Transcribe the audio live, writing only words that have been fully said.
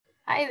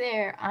Hi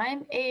there,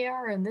 I'm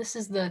AR, and this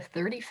is the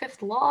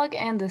 35th log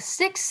and the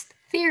 6th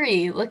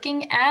theory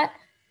looking at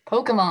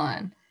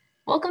Pokémon.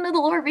 Welcome to the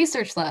Lore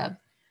Research Lab.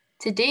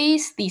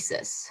 Today's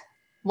thesis: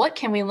 what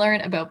can we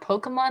learn about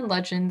Pokémon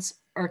Legends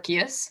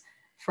Arceus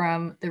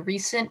from the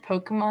recent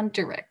Pokémon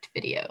Direct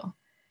video?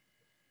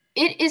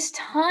 It is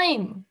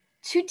time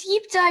to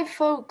deep dive,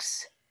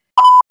 folks!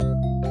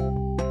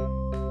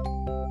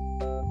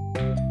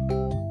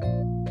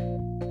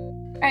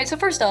 All right, so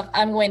first off,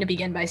 I'm going to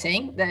begin by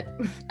saying that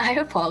I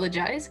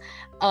apologize.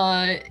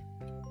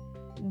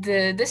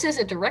 This is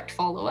a direct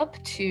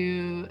follow-up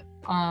to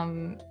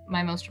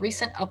my most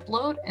recent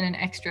upload and an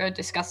extra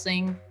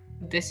discussing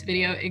this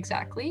video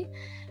exactly.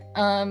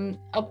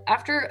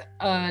 After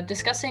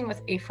discussing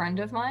with a friend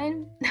of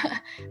mine,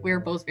 we were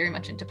both very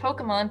much into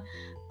Pokemon.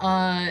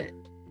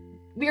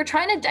 We were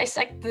trying to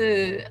dissect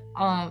the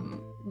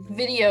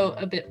video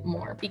a bit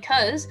more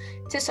because,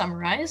 to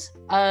summarize,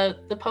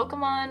 the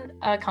Pokemon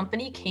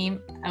company came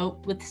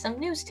out with some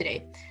news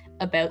today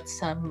about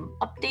some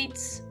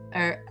updates.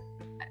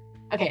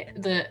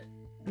 The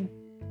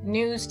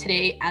news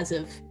today as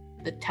of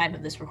the time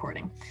of this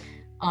recording.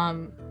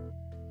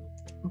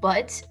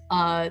 But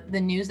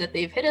the news that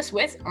they've hit us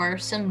with are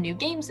some new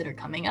games that are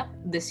coming up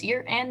this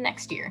year and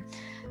next year.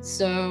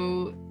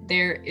 So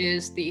there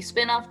is the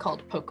spin-off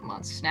called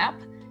Pokemon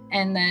Snap,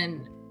 and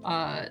then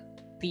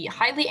the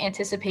highly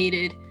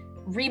anticipated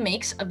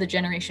remakes of the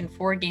Generation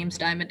 4 games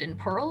Diamond and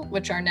Pearl,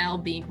 which are now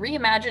being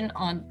reimagined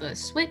on the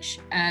Switch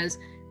as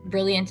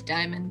Brilliant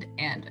Diamond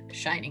and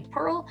Shining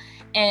Pearl,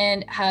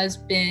 and has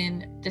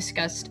been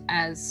discussed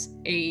as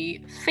a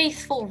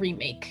faithful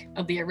remake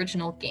of the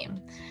original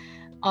game.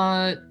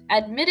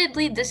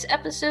 Admittedly, this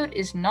episode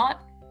is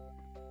not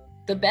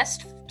the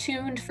best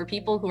tuned for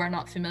people who are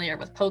not familiar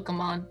with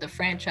Pokemon, the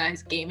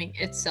franchise gaming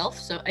itself,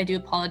 so I do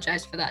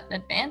apologize for that in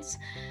advance.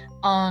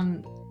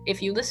 If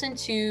you listen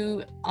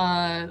to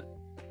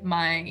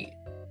my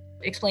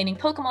explaining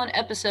Pokemon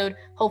episode,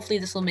 hopefully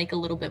this will make a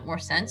little bit more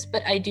sense,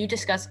 but I do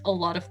discuss a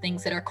lot of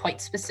things that are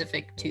quite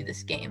specific to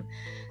this game.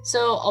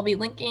 So I'll be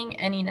linking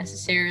any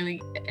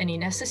necessary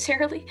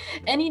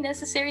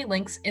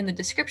links in the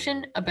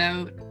description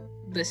about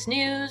this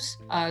news,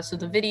 so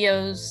the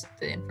videos,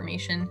 the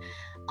information,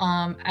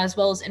 as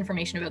well as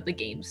information about the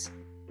games,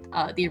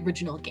 the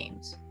original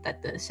games that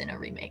the Sinnoh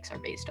remakes are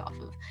based off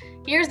of.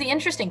 Here's the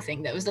interesting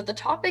thing, though, is that the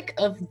topic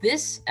of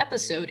this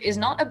episode is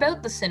not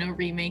about the Sinnoh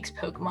remakes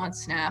Pokemon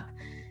Snap,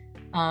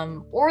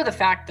 or the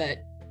fact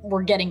that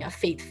we're getting a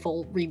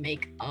faithful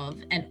remake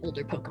of an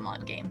older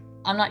Pokemon game.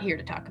 I'm not here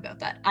to talk about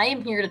that. I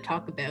am here to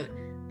talk about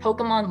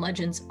Pokemon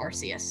Legends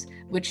Arceus,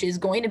 which is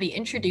going to be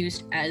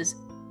introduced as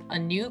a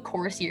new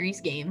core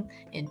series game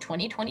in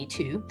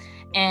 2022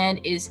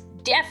 and is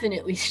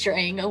definitely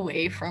straying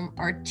away from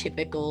our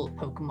typical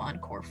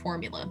Pokemon core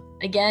formula.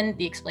 Again,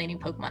 the Explaining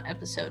Pokemon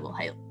episode will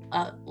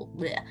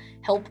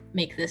help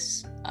make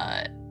this,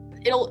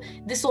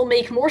 this will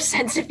make more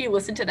sense if you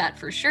listen to that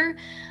for sure.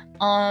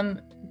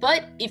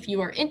 But if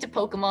you are into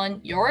Pokemon,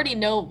 you already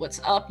know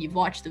what's up, you've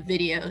watched the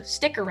video,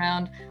 stick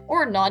around,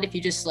 or not if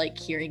you just like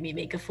hearing me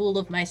make a fool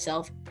of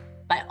myself.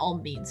 By all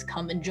means,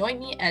 come and join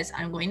me as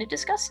I'm going to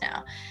discuss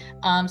now.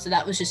 So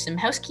that was just some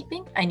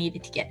housekeeping I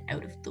needed to get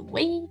out of the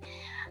way.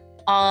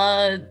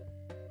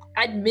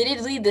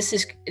 Admittedly, this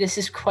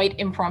is quite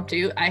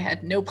impromptu. I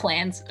had no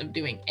plans of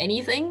doing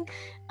anything,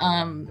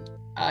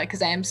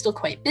 because I am still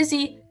quite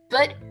busy,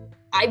 but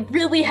I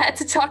really had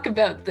to talk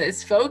about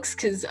this, folks,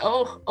 because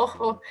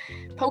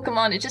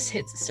Pokemon, it just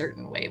hits a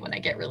certain way when I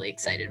get really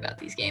excited about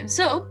these games.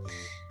 So,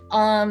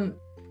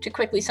 to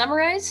quickly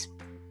summarize,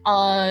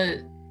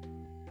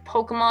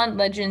 Pokemon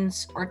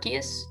Legends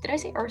Arceus. Did I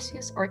say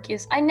Arceus?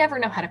 Arceus? I never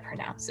know how to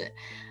pronounce it.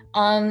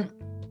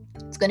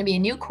 It's going to be a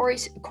new core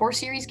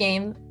series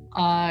game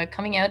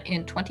coming out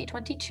in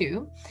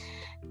 2022.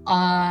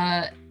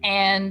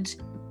 And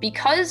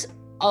because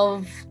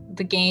of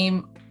the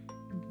game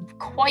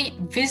quite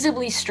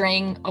visibly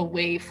straying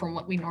away from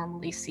what we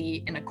normally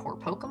see in a core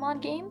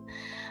Pokemon game,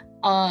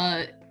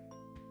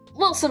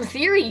 well, some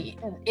theory,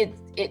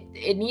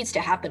 it needs to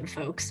happen,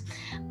 folks.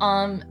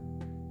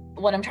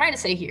 What I'm trying to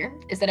say here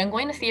is that I'm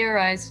going to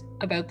theorize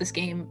about this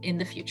game in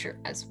the future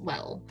as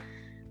well.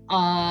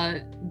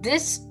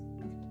 This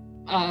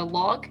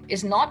log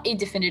is not a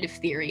definitive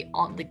theory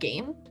on the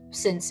game,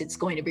 since it's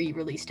going to be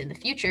released in the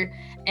future,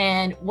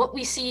 and what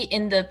we see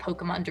in the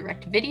Pokemon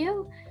Direct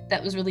video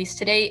that was released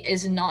today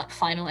is not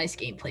finalized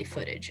gameplay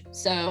footage.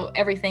 So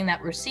everything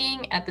that we're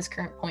seeing at this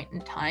current point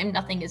in time,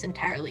 nothing is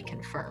entirely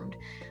confirmed.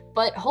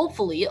 But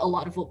hopefully a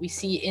lot of what we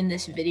see in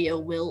this video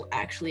will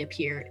actually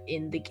appear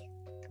in the game.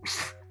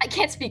 I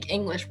can't speak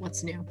English,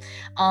 what's new?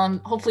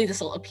 Hopefully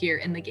this will appear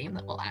in the game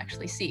that we'll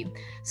actually see.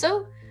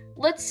 So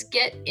let's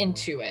get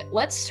into it.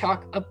 Let's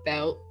talk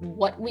about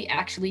what we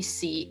actually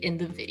see in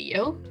the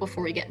video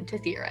before we get into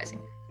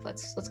theorizing.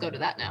 Let's go to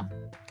that now.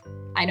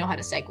 I know how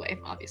to segue,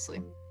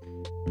 obviously.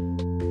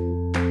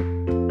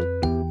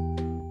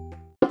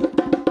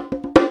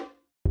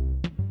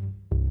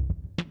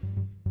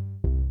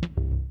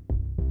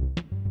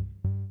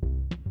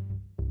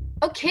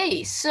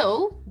 Okay,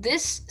 so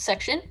this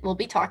section will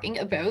be talking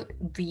about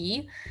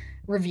the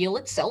reveal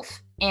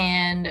itself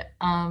and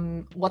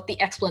what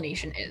the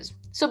explanation is.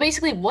 So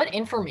basically, what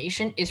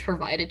information is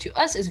provided to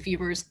us as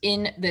viewers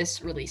in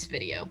this release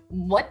video?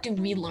 What do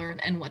we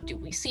learn and what do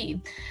we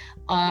see?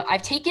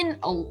 I've taken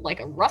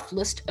a rough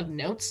list of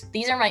notes.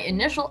 These are my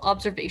initial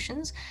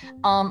observations.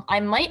 I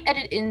might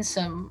edit in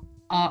some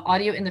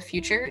audio in the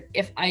future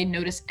if I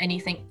notice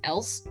anything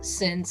else,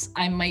 since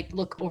I might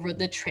look over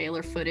the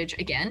trailer footage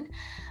again.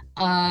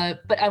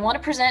 But I want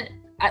to present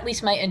at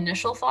least my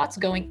initial thoughts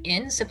going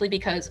in, simply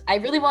because I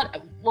really want,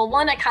 well,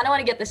 one, I kind of want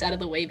to get this out of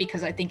the way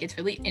because I think it's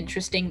really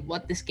interesting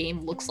what this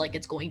game looks like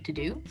it's going to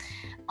do.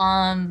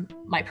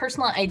 My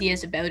personal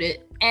ideas about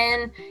it,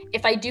 and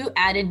if I do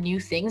add in new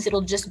things,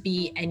 it'll just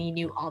be any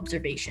new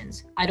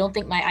observations. I don't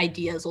think my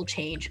ideas will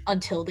change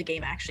until the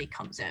game actually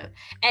comes out.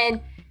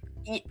 And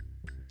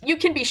you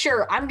can be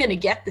sure I'm going to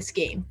get this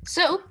game.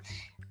 So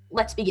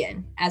let's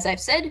begin. As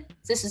I've said,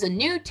 this is a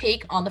new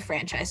take on the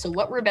franchise. So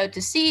what we're about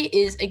to see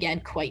is,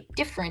 again, quite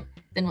different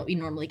than what we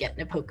normally get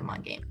in a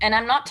Pokemon game. And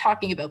I'm not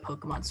talking about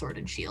Pokemon Sword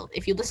and Shield.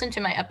 If you listen to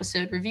my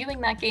episode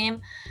reviewing that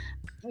game,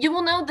 you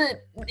will know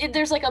that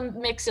there's like a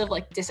mix of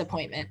like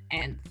disappointment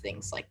and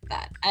things like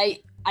that. I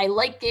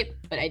liked it,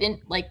 but I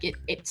didn't like it.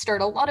 It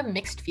stirred a lot of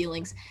mixed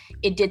feelings.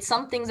 It did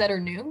some things that are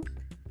new.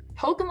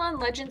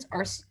 Pokemon Legends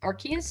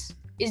Arceus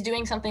is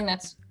doing something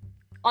that's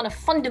on a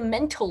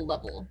fundamental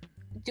level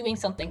doing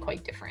something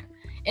quite different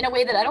in a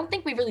way that I don't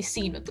think we've really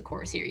seen with the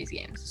core series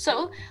games.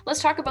 So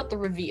let's talk about the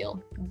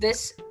reveal.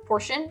 This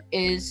portion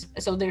is,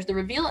 so there's the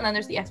reveal and then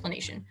there's the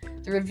explanation.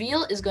 The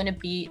reveal is going to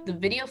be the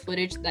video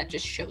footage that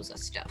just shows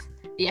us stuff.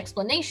 The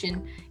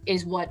explanation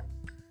is what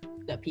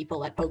the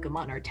people at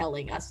Pokemon are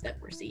telling us that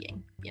we're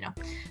seeing, you know?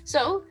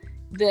 So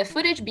the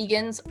footage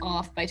begins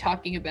off by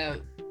talking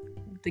about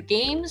the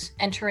games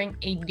entering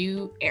a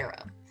new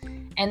era.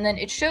 And then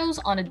it shows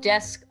on a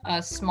desk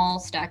a small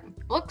stack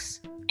of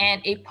books and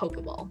a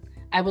Pokeball.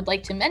 I would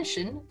like to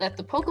mention that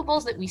the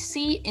Pokeballs that we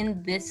see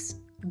in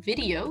this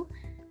video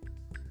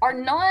are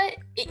not,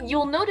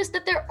 you'll notice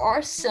that there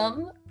are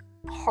some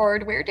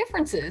hardware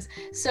differences.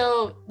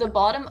 So the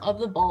bottom of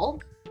the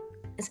ball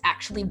is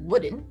actually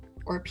wooden,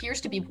 or appears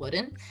to be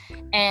wooden,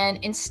 and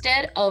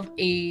instead of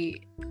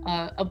a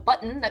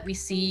button that we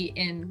see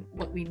in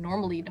what we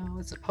normally know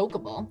as a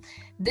Pokeball,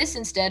 this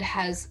instead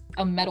has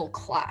a metal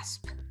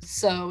clasp.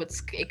 So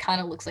it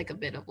kind of looks like a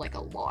bit of like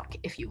a lock,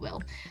 if you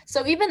will.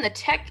 So even the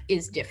tech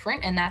is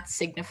different, and that's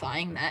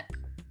signifying that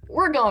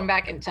we're going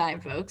back in time,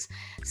 folks.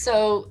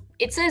 So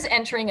it says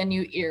entering a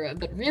new era,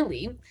 but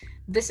really,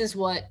 this is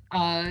what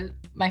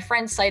my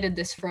friend cited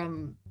this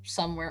from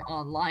somewhere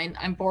online.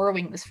 I'm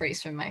borrowing this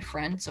phrase from my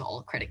friend, so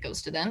all credit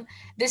goes to them.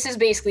 This is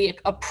basically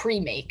a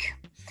pre-make.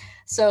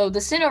 So the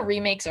Sinnoh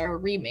remakes are a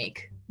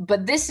remake,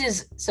 but this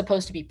is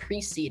supposed to be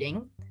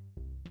preceding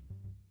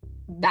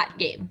that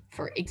game,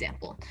 for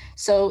example.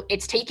 So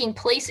it's taking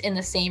place in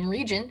the same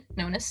region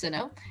known as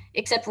Sinnoh,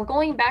 except we're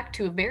going back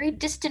to a very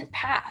distant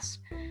past,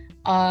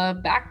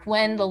 back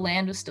when the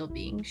land was still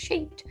being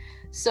shaped.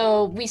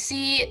 So we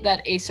see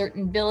that a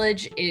certain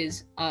village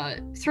is,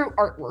 through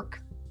artwork,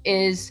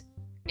 is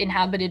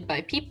inhabited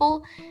by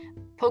people.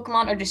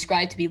 Pokemon are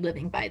described to be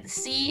living by the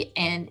sea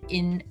and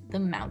in the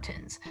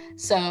mountains.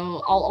 So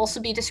I'll also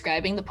be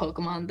describing the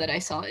Pokemon that I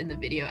saw in the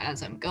video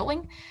as I'm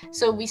going.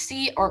 So we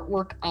see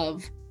artwork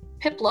of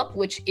Piplup,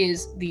 which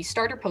is the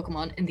starter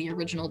Pokemon in the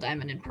original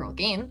Diamond and Pearl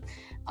game.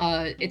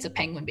 It's a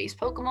penguin-based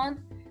Pokemon.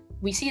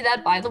 We see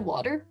that by the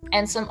water,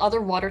 and some other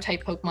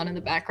water-type Pokemon in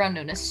the background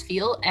known as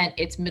Spheal, and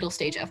its middle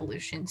stage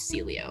evolution,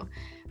 Celio.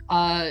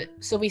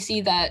 So we see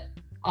that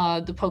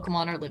the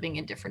Pokemon are living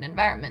in different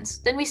environments.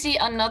 Then we see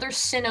another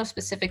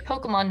Sinnoh-specific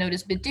Pokemon known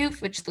as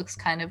Bidoof, which looks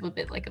kind of a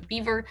bit like a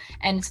beaver,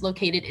 and it's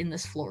located in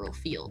this floral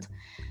field.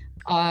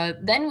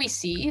 Then we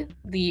see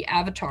the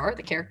avatar,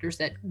 the characters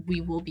that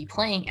we will be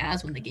playing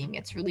as when the game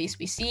gets released.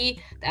 We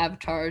see the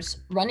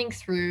avatars running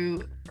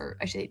through, or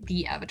I should say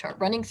the avatar,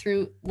 running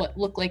through what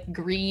look like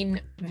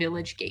green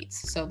village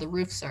gates. So the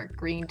roofs are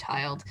green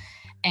tiled,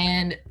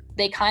 and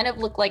they kind of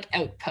look like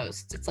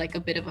outposts. It's like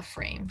a bit of a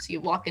frame. So you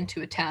walk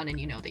into a town and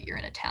you know that you're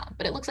in a town,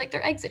 but it looks like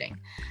they're exiting.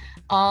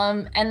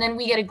 And then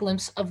we get a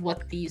glimpse of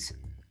what the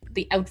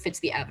outfits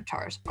the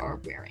avatars are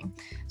wearing.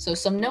 So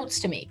some notes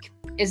to make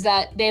is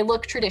that they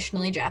look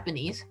traditionally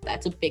Japanese.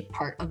 That's a big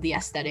part of the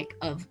aesthetic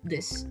of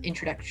this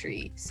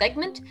introductory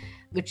segment,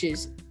 which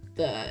is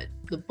the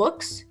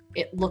books.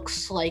 It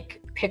looks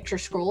like picture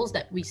scrolls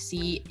that we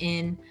see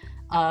in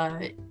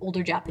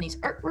older Japanese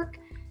artwork.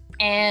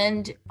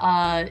 And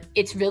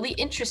it's really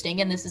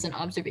interesting, and this is an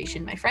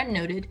observation my friend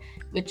noted,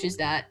 which is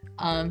that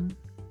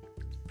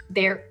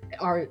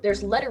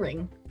there's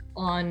lettering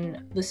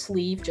on the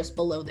sleeve just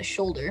below the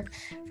shoulder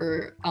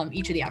for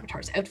each of the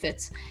avatars'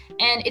 outfits,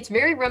 and it's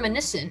very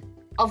reminiscent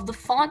of the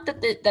font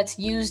that's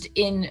used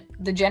in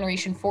the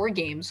Generation 4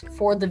 games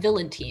for the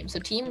villain team. So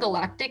Team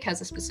Galactic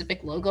has a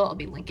specific logo. I'll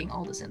be linking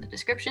all this in the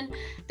description.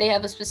 They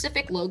have a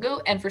specific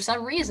logo, and for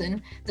some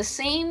reason, the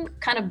same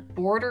kind of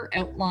border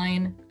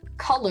outline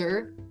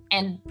color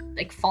and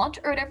like font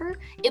or whatever,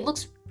 it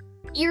looks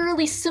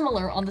eerily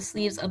similar on the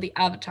sleeves of the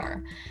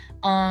avatar.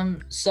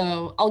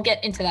 So I'll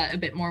get into that a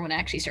bit more when I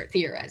actually start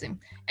theorizing.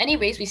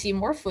 Anyways, we see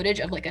more footage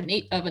of like a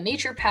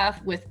nature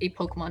path with a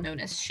Pokemon known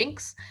as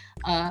Shinx,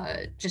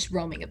 just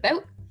roaming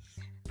about.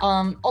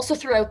 Also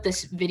throughout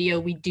this video,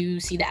 we do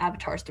see the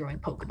avatars throwing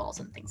Pokeballs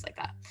and things like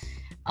that.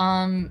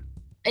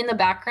 In the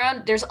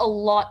background, there's a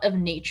lot of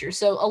nature.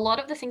 So a lot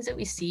of the things that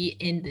we see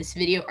in this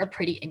video are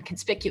pretty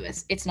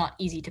inconspicuous. It's not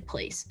easy to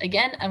place.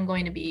 Again, I'm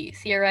going to be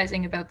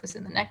theorizing about this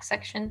in the next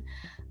section.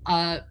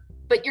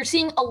 But you're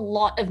seeing a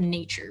lot of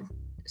nature.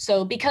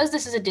 So because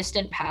this is a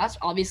distant past,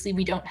 obviously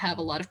we don't have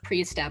a lot of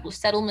pre-established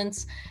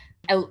settlements,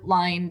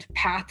 outlined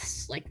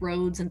paths like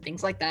roads and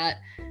things like that,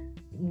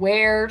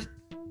 where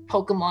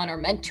Pokemon are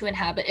meant to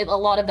inhabit. A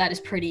lot of that is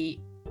pretty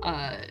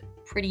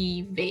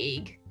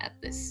vague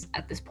at this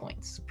point.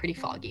 It's pretty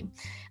foggy.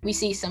 We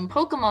see some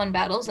Pokemon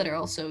battles that are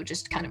also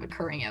just kind of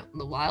occurring out in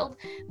the wild.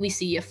 We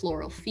see a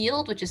floral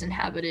field, which is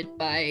inhabited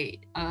by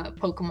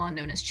Pokemon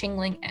known as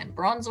Chingling and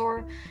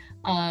Bronzor.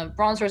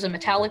 Bronzor is a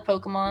metallic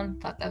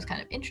Pokemon. Thought that was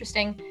kind of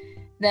interesting.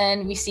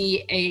 Then we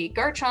see a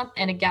Garchomp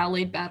and a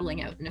Gallade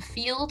battling out in a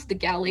field. The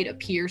Gallade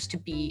appears to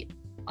be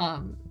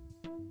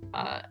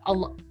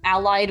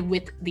allied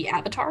with the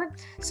Avatar.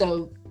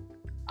 So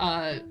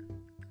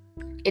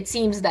it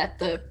seems that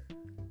the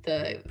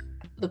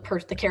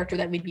character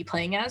that we'd be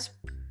playing as,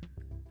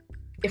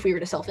 if we were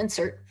to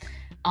self-insert,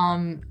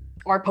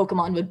 our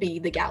Pokemon would be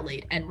the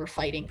Gallade, and we're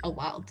fighting a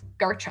wild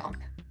Garchomp.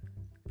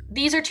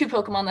 These are two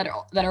Pokemon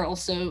that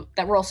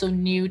were also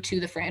new to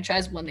the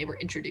franchise when they were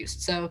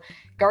introduced. So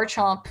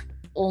Garchomp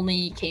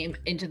only came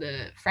into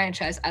the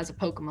franchise as a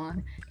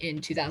Pokemon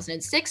in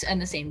 2006, and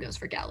the same goes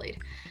for Gallade.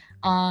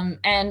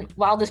 And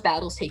while this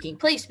battle's taking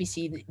place, we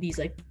see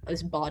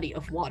this body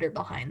of water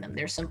behind them.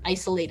 There's some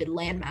isolated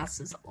land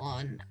masses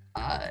along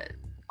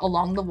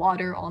the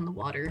water, on the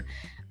water.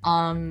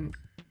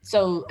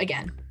 So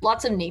again,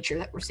 lots of nature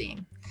that we're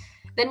seeing.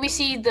 Then we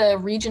see the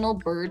regional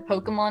bird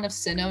Pokemon of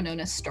Sinnoh known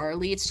as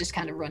Starly. It's just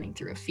kind of running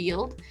through a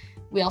field.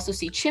 We also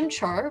see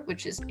Chimchar,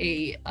 which is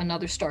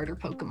another starter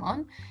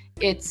Pokemon.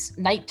 It's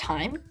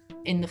nighttime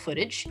in the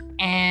footage,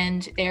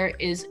 and there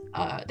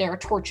are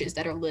torches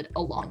that are lit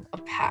along a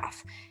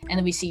path. And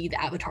then we see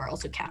the Avatar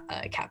also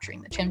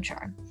capturing the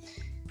Chimchar.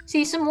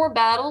 See some more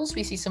battles.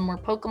 We see some more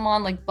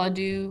Pokemon like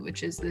Budew,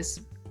 which is this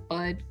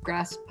bud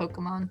grass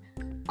Pokemon.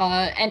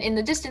 And in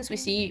the distance, we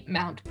see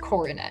Mount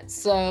Coronet.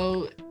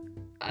 So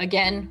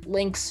again,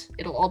 links,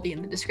 it'll all be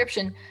in the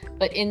description.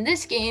 But in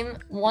this game,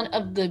 one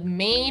of the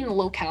main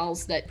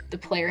locales that the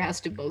player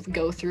has to both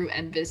go through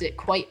and visit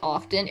quite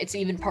often, it's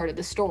even part of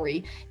the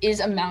story, is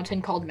a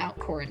mountain called Mount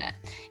Coronet.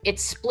 It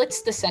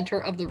splits the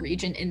center of the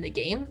region in the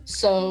game.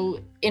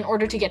 So in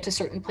order to get to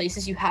certain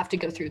places, you have to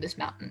go through this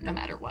mountain no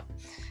matter what.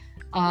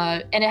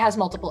 And it has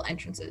multiple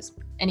entrances.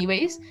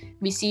 Anyways,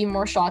 we see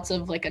more shots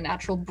of like a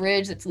natural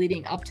bridge that's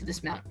leading up to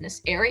this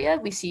mountainous area.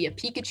 We see a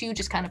Pikachu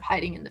just kind of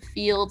hiding in the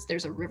fields.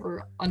 There's a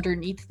river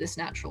underneath this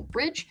natural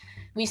bridge.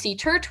 We see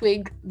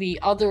Turtwig,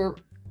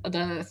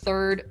 the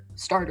third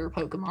starter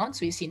Pokemon.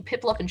 So we've seen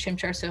Piplup and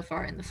Chimchar so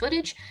far in the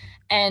footage,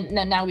 and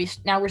now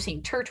we're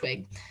seeing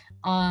Turtwig.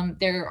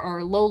 There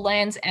are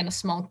lowlands and a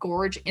small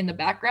gorge in the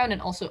background,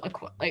 and also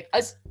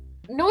a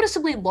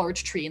noticeably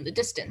large tree in the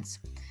distance.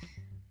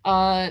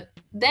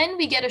 Then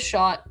we get a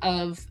shot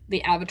of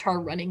the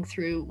Avatar running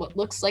through what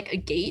looks like a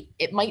gate.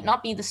 It might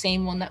not be the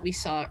same one that we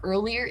saw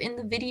earlier in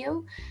the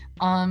video,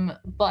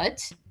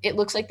 but it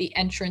looks like the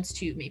entrance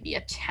to maybe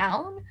a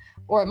town,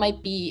 or it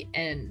might be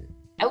an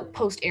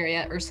outpost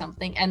area or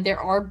something. And there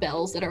are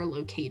bells that are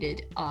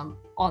located on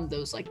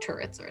those like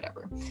turrets or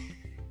whatever.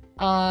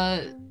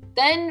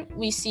 Then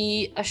we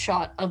see a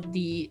shot of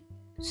the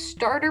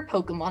starter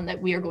Pokemon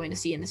that we are going to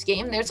see in this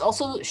game. There's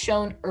also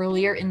shown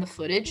earlier in the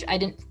footage. I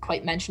didn't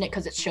quite mention it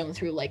because it's shown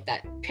through like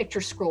that picture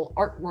scroll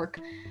artwork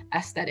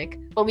aesthetic,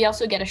 but we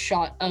also get a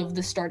shot of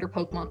the starter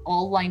Pokemon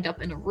all lined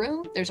up in a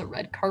room. There's a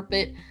red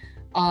carpet,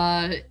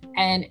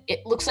 and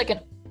it looks like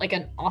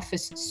an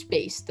office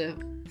space. The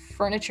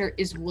furniture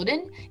is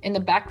wooden. In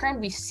the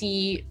background, we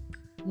see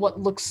what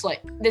looks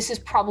like, this is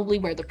probably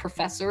where the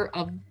professor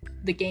of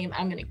the game,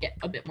 I'm going to get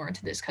a bit more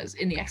into this because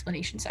in the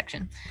explanation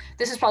section,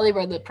 this is probably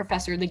where the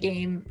professor of the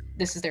game,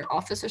 this is their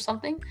office or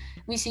something.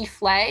 We see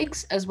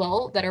flags as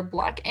well that are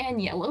black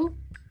and yellow,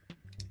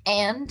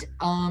 and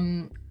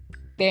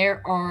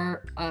there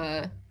are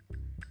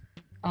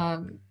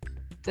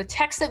the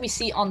text that we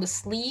see on the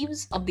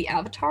sleeves of the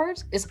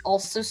avatars is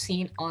also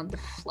seen on the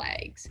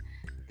flags.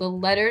 The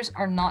letters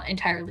are not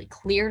entirely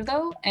clear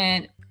though,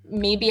 and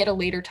maybe at a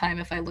later time,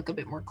 if I look a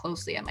bit more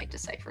closely, I might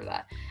decipher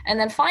that. And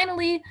then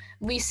finally,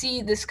 we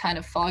see this kind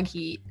of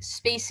foggy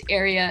space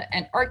area,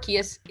 and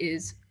Arceus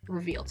is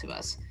revealed to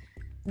us.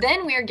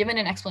 Then we are given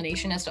an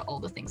explanation as to all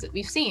the things that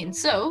we've seen.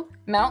 So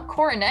Mount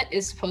Coronet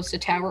is supposed to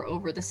tower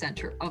over the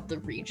center of the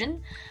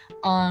region.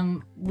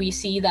 We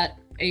see that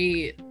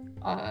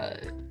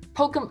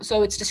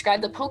so it's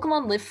described that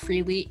Pokemon live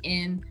freely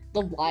in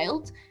the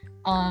wild,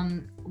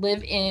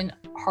 live in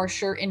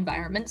harsher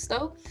environments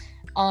though.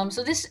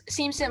 So this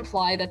seems to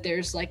imply that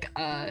there's like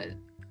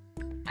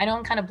I know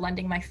I'm kind of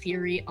blending my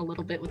theory a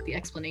little bit with the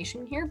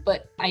explanation here,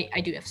 but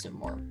I do have some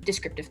more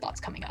descriptive thoughts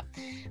coming up.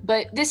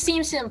 But this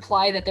seems to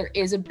imply that there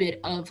is a bit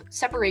of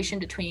separation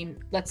between,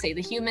 let's say,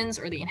 the humans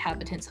or the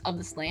inhabitants of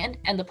this land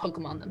and the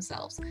Pokemon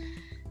themselves.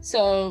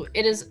 So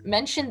it is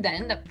mentioned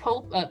then that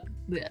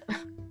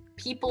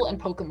people and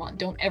Pokemon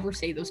don't ever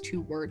say those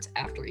two words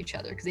after each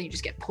other because then you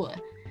just get puh.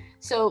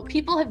 So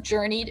people have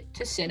journeyed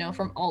to Sinnoh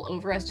from all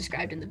over as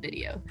described in the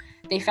video.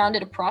 They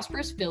founded a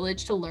prosperous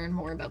village to learn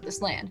more about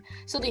this land.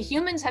 So the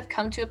humans have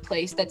come to a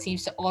place that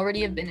seems to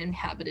already have been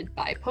inhabited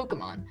by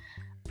Pokemon.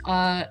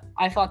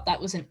 I thought that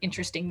was an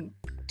interesting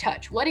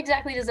touch. What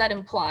exactly does that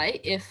imply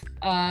if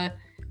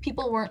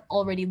people weren't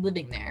already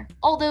living there?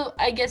 Although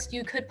I guess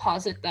you could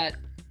posit that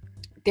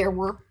there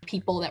were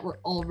people that were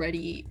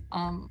already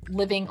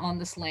living on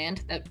this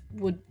land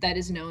that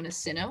is known as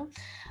Sinnoh.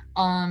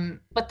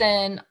 But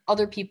then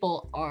other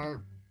people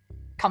are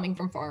coming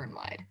from far and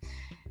wide.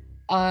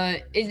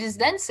 It is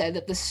then said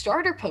that the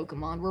starter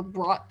Pokemon were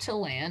brought to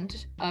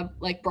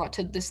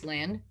this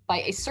land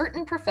by a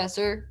certain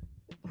professor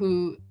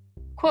who,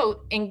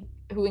 quote,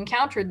 who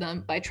encountered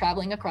them by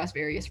traveling across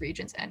various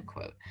regions, end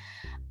quote.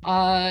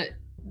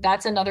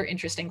 That's another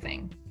interesting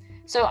thing.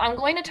 So I'm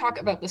going to talk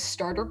about the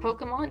starter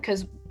Pokemon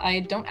because I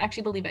don't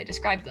actually believe I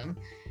described them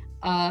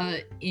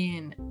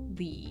in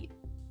the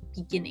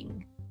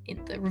beginning,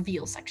 in the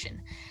reveal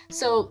section.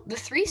 So the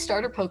 3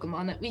 starter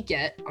Pokemon that we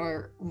get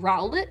are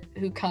Rowlet,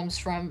 who comes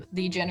from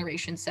the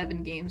Generation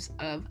 7 games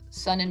of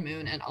Sun and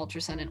Moon and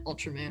Ultra Sun and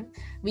Ultra Moon.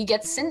 We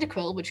get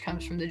Cyndaquil, which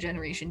comes from the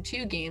Generation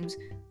 2 games,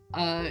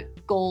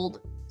 Gold,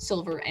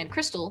 Silver, and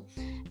Crystal.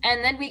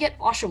 And then we get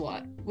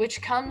Oshawott,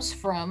 which comes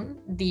from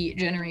the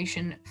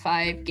Generation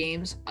 5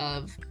 games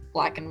of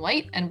Black and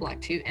White and Black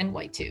 2 and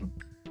White 2.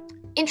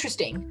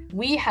 Interesting.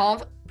 We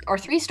have our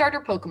 3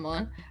 starter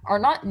Pokemon are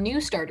not new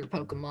starter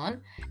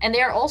Pokemon, and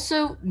they are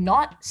also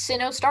not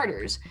Sinnoh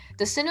starters.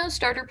 The Sinnoh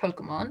starter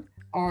Pokemon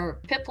are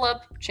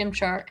Piplup,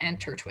 Chimchar, and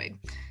Turtwig.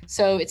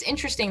 So it's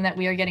interesting that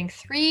we are getting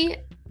 3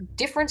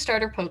 different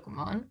starter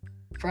Pokemon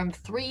from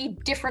 3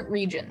 different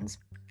regions.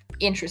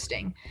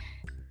 Interesting.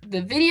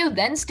 The video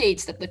then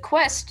states that the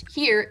quest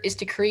here is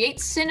to create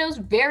Sinnoh's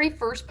very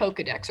first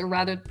Pokedex, or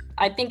rather,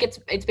 I think it's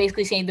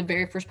basically saying the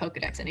very first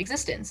Pokedex in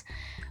existence.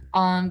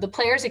 The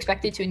player is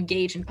expected to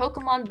engage in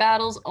Pokemon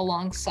battles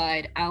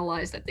alongside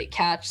allies that they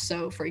catch.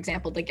 So, for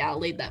example, the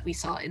Gallade that we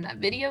saw in that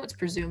video, it's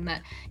presumed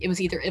that it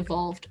was either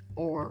evolved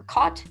or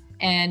caught,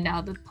 and now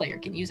the player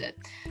can use it.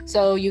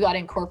 So you got to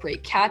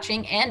incorporate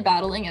catching and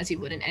battling as you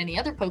would in any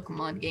other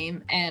Pokemon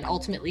game, and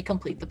ultimately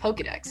complete the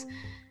Pokedex.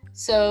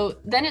 So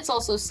then it's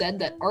also said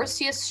that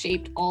Arceus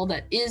shaped all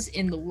that is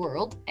in the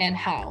world, and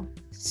how.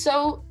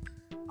 So,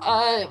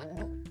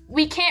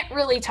 we can't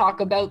really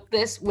talk about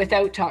this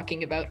without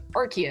talking about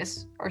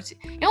Arceus.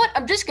 You know what?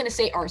 I'm just going to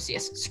say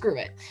Arceus. Screw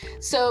it.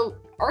 So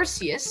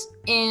Arceus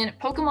in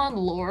Pokemon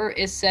lore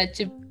is said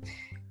to...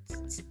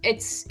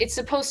 It's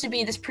supposed to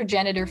be this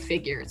progenitor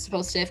figure. It's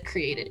supposed to have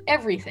created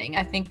everything.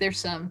 I think there's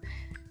some...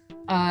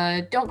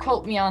 don't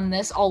quote me on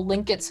this. I'll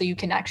link it so you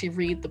can actually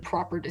read the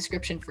proper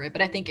description for it.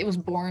 But I think it was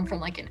born from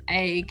like an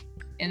egg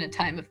in a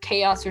time of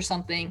chaos or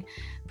something.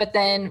 But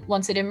then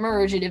once it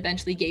emerged, it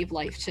eventually gave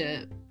life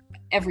to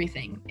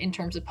everything in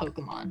terms of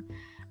Pokemon.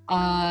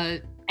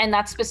 And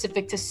that's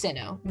specific to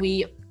Sinnoh.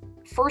 We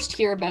first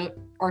hear about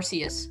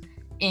Arceus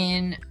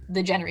in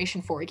the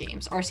Generation 4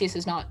 games. Arceus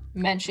is not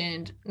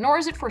mentioned, nor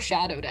is it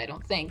foreshadowed, I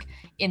don't think,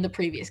 in the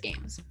previous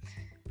games.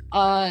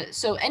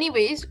 So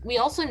anyways, we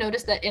also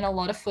noticed that in a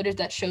lot of footage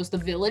that shows the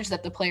village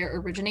that the player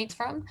originates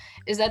from,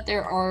 is that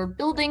there are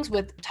buildings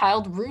with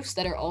tiled roofs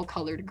that are all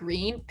colored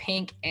green,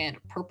 pink, and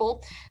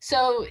purple.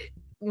 So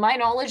my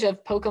knowledge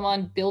of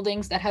Pokemon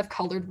buildings that have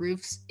colored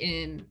roofs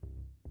in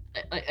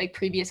like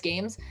previous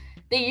games,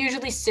 they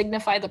usually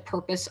signify the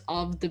purpose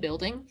of the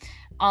building.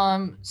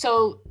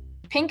 So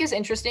pink is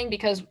interesting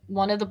because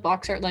one of the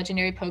box art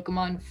legendary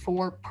Pokemon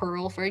for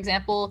Pearl, for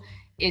example,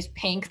 is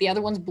pink. The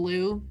other one's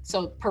blue,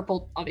 so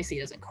purple obviously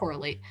doesn't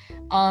correlate.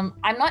 I'm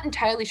not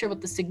entirely sure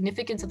what the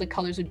significance of the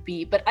colors would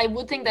be, but I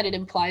would think that it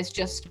implies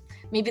just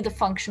maybe the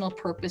functional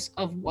purpose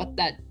of what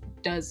that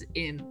does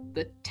in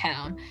the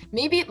town.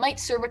 Maybe it might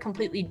serve a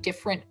completely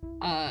different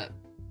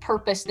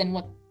purpose than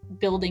what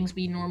buildings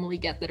we normally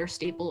get that are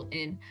staple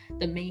in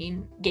the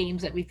main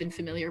games that we've been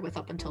familiar with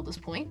up until this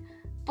point.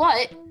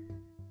 But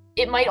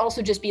it might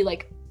also just be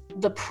like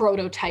the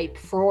prototype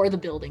for the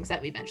buildings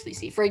that we eventually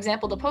see. For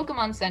example, the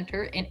Pokemon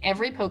Center in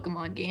every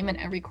Pokemon game and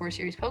every Core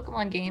Series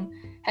Pokemon game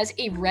has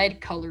a red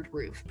colored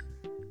roof.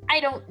 I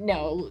don't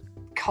know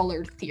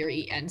color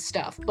theory and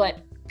stuff,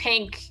 but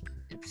pink,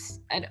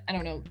 I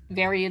don't know,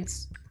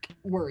 variants,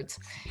 words.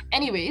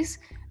 Anyways,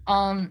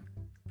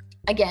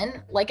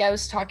 again, like I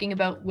was talking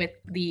about with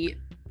the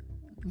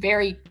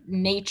very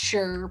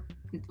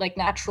like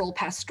natural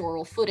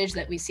pastoral footage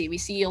that we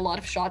see a lot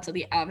of shots of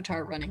the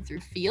avatar running through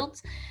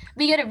fields.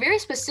 We get a very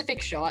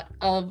specific shot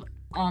of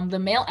the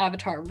male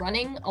avatar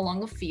running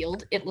along a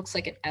field. It looks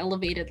like an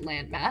elevated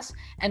landmass,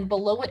 and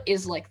below it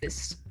is like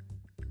this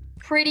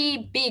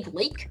pretty big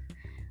lake.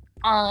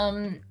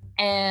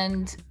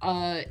 And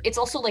it's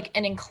also like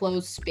an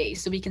enclosed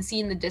space, so we can see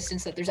in the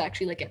distance that there's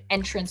actually like an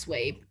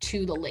entranceway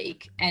to the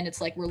lake, and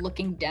it's like we're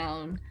looking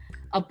down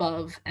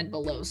above and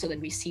below, so then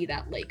we see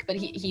that lake, but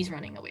he's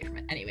running away from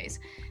it anyways.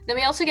 Then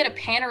we also get a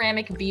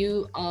panoramic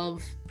view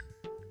of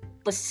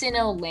the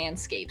Sinnoh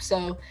landscape.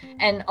 So,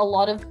 and a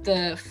lot of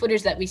the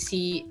footage that we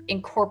see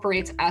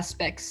incorporates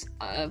aspects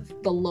of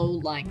the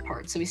low-lying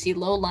parts. So we see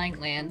low-lying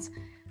lands,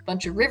 a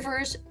bunch of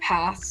rivers,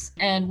 paths,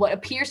 and what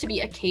appears to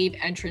be a cave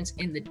entrance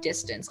in the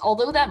distance.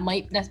 Although that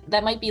might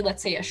be,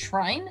 let's say, a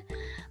shrine.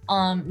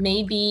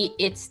 Maybe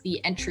it's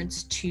the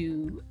entrance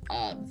to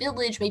a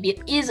village. Maybe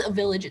it is a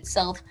village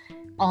itself.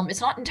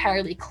 It's not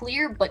entirely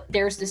clear, but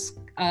there's this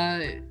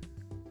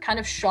kind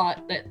of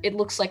shot that it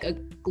looks like a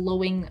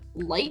glowing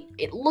light.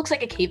 It looks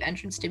like a cave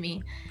entrance to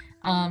me,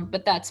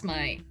 but that's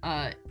my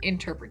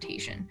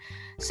interpretation.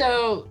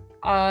 So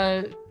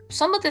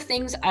some of the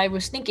things I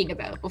was thinking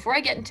about before I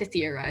get into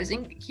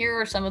theorizing, here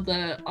are some of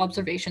the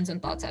observations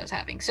and thoughts I was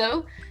having.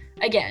 So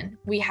again,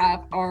 we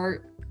have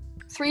our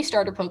 3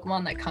 starter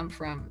Pokemon that come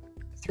from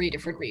 3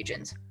 different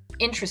regions.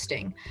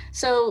 Interesting.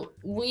 So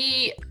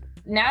we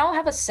now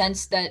have a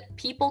sense that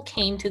people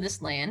came to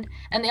this land,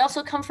 and they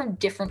also come from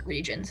different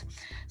regions.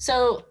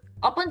 So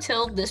up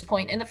until this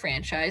point in the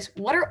franchise,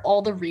 what are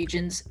all the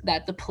regions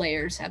that the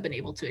players have been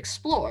able to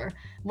explore?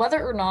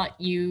 Whether or not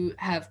you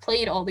have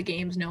played all the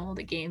games, know all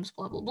the games,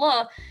 blah, blah,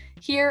 blah,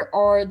 here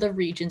are the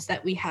regions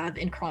that we have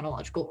in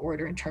chronological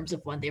order in terms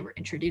of when they were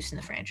introduced in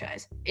the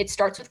franchise. It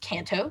starts with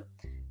Kanto,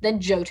 then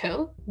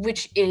Johto,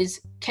 which is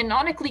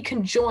canonically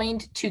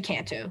conjoined to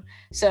Kanto.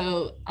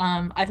 So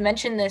I've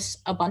mentioned this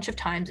a bunch of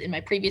times in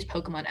my previous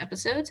Pokemon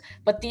episodes,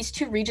 but these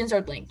 2 regions are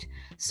linked.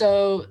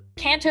 So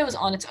Kanto is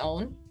on its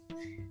own.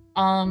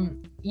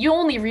 You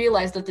only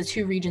realize that the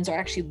 2 regions are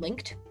actually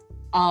linked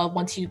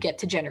once you get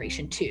to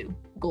Generation 2,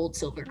 Gold,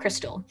 Silver,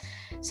 Crystal.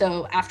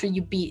 So after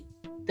you beat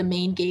the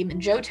main game in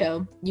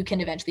Johto, you can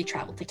eventually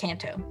travel to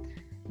Kanto.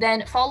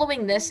 Then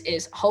following this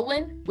is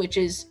Hoenn, which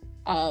is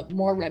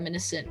more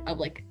reminiscent of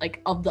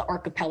like of the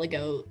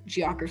archipelago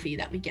geography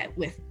that we get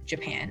with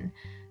Japan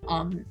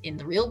in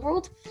the real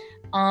world.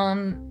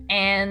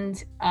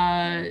 And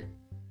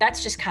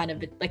that's just kind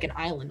of like an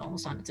island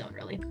almost on its own,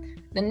 really.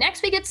 The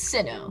next we get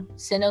Sinnoh.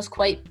 Sinnoh's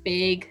quite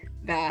big,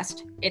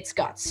 vast. It's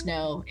got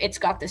snow. It's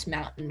got this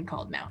mountain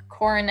called Mount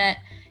Coronet.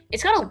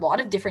 It's got a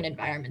lot of different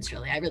environments,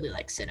 really. I really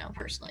like Sinnoh,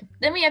 personally.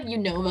 Then we have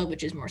Unova,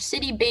 which is more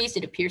city-based.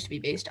 It appears to be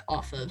based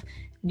off of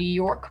New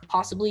York,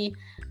 possibly.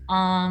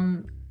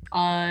 You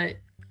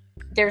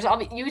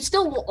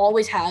still will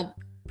always have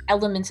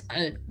elements,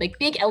 like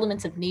big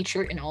elements of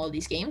nature in all of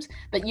these games,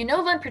 but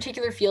Unova in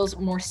particular feels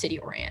more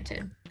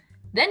city-oriented.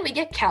 Then we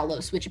get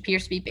Kalos, which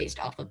appears to be based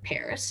off of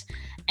Paris.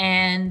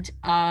 And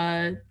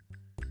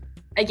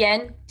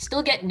again,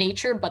 still get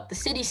nature, but the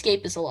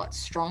cityscape is a lot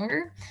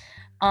stronger.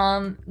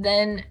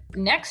 Then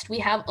next we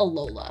have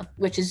Alola,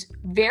 which is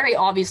very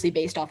obviously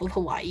based off of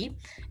Hawaii.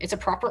 It's a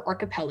proper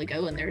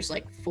archipelago, and there's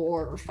like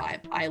 4 or 5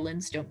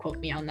 islands, don't quote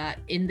me on that,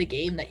 in the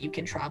game that you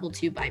can travel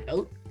to by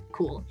boat.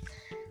 Cool.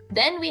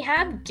 Then we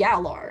have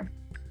Galar.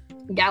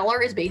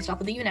 Galar is based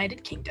off of the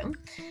United Kingdom,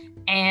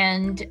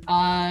 and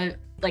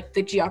like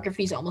the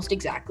geography is almost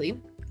exactly.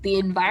 The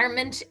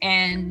environment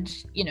and,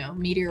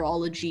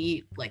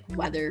 meteorology, like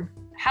weather,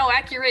 how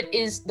accurate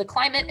is the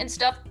climate and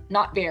stuff?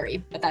 Not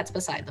very, but that's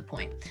beside the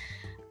point.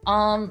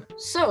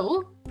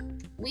 So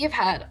we have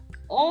had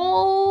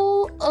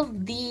all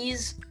of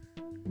these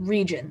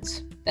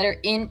regions that are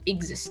in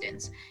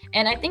existence.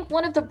 And I think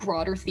one of the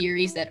broader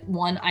theories that,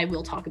 1, I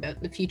will talk about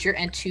in the future,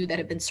 and 2, that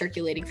have been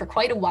circulating for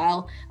quite a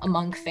while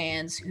among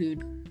fans who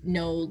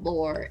know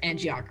lore and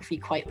geography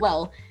quite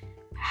well.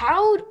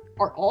 How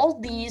are all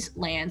these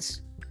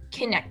lands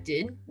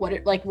connected? What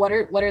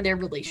are their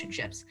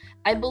relationships?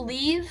 I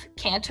believe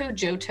Kanto,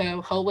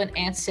 Johto, Hoenn,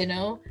 and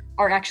Sinnoh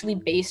are actually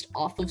based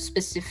off of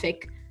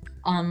specific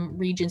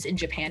regions in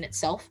Japan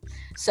itself.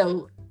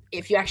 So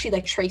if you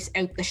actually trace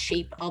out the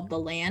shape of the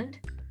land,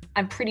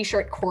 I'm pretty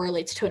sure it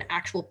correlates to an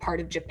actual part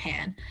of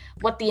Japan.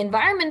 What the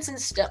environments and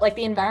stuff,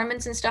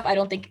 I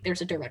don't think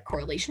there's a direct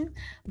correlation.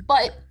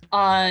 But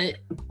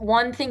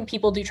one thing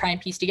people do try and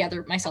piece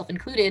together, myself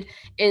included,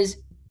 is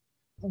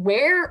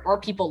where are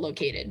people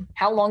located?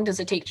 How long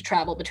does it take to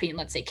travel between,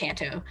 let's say,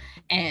 Kanto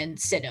and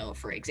Sinnoh,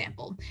 for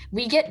example?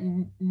 We get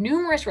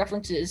numerous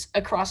references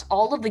across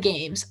all of the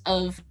games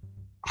of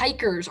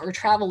hikers or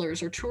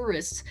travelers or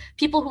tourists,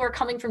 people who are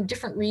coming from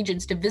different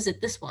regions to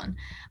visit this one.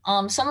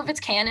 Some of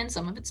it's canon,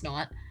 some of it's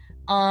not.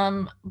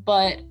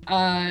 But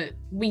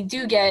we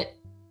do get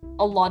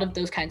a lot of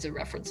those kinds of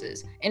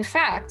references. In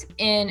fact,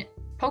 in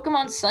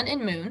Pokemon Sun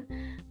and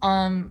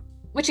Moon,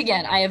 which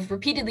again, I have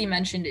repeatedly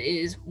mentioned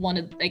is one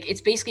of, it's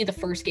basically the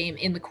first game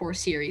in the core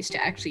series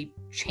to actually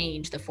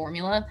change the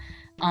formula.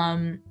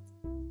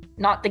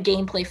 Not the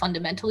gameplay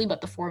fundamentally,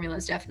 but the formula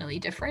is definitely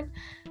different.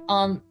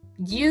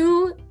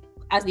 You,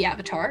 as the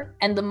avatar,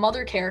 and the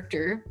mother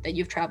character that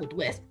you've traveled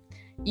with,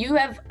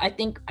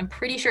 I'm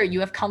pretty sure you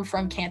have come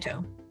from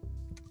Kanto.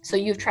 So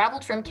you've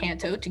traveled from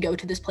Kanto to go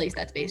to this place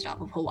that's based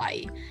off of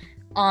Hawaii.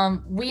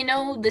 We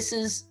know this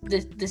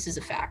is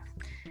a fact.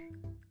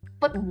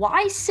 But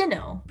why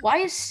Sinnoh? Why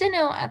is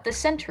Sinnoh at the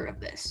center of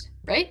this,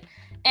 right?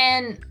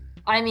 And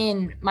I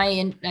mean, my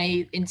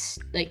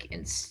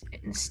instinctive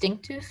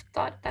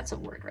thought, that's a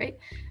word, right?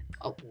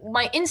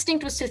 My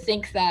instinct was to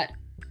think that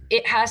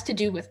it has to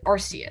do with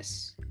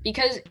Arceus.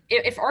 Because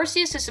if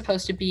Arceus is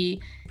supposed to be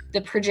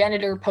the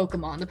progenitor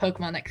Pokemon, the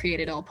Pokemon that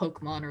created all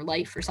Pokemon or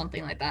life or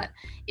something like that,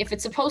 if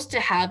it's supposed to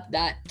have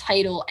that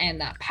title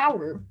and that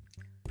power,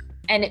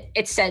 and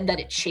it said that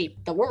it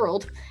shaped the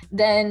world,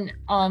 then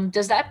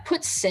does that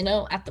put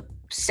Sinnoh at the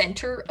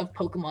center of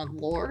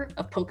Pokemon lore,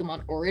 of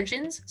Pokemon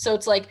origins? So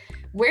it's like,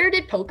 where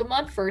did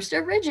Pokemon first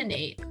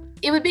originate?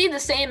 It would be the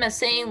same as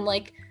saying,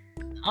 like,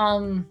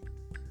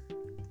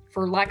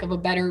 for lack of a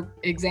better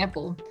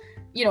example,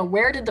 you know,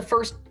 where did the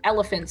first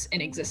elephants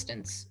in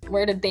existence?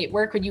 Where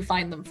could you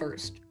find them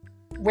first?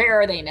 Where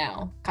are they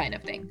now? Kind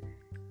of thing.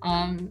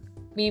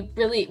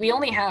 We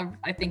only have,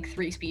 I think,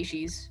 3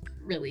 species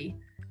really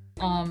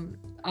of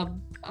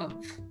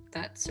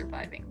that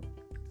surviving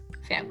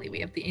family. We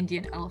have the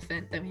Indian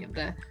elephant, then we have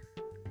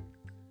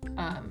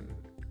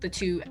the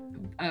 2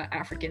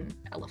 African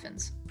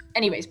elephants.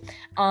 Anyways,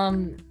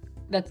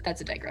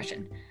 that's a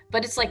digression.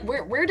 But it's like,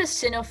 where does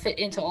Sinnoh fit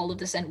into all of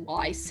this, and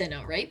why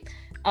Sinnoh, right?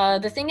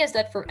 The thing is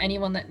that for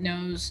anyone that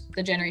knows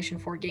the Generation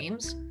 4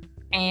 games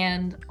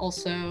and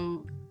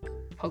also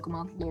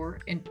Pokemon lore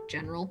in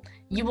general,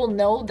 you will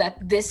know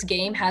that this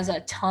game has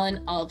a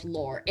ton of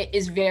lore. It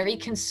is very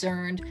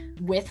concerned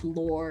with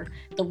lore,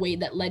 the way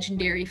that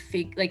legendary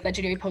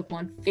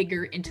Pokemon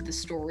figure into the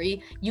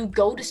story. You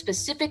go to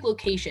specific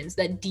locations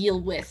that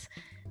deal with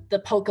the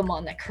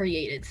Pokemon that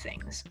created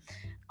things,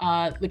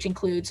 which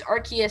includes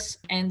Arceus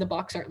and the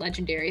box art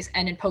legendaries,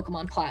 and in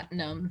Pokemon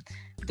Platinum,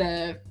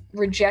 the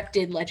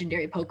rejected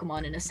legendary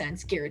Pokemon, in a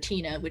sense,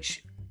 Giratina,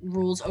 which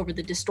rules over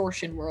the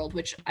distortion world,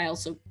 which I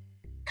also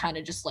kind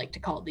of just like to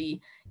call the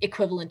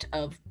equivalent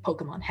of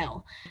Pokemon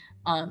Hell,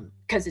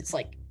 because it's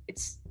like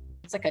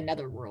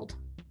another world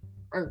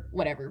or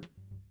whatever,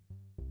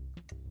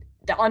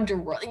 the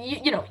underworld.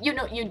 You know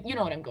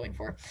what I'm going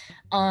for.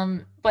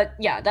 But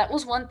yeah, that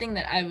was one thing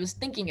that I was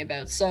thinking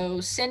about. So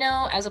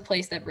Sinnoh as a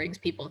place that brings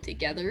people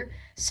together,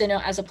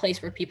 Sinnoh as a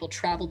place where people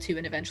traveled to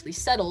and eventually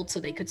settled so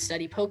they could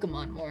study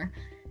Pokemon more.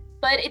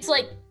 But it's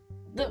like,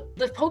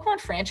 the Pokemon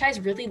franchise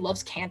really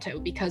loves Kanto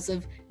because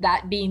of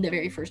that being the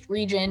very first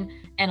region,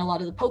 and a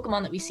lot of the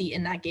Pokemon that we see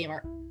in that game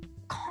are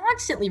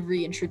constantly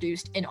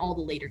reintroduced in all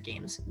the later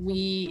games.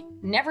 We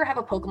never have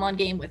a Pokemon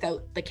game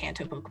without the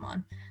Kanto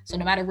Pokemon. So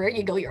no matter where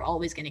you go, you're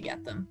always going to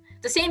get them.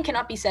 The same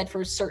cannot be said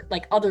for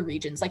other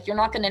regions. Like, you're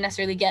not going to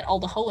necessarily get all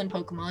the Hoenn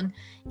Pokemon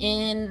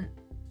in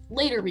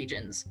later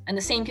regions, and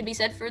the same can be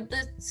said for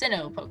the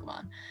Sinnoh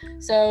Pokemon.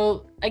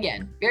 So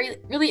again,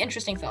 really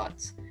interesting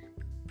thoughts.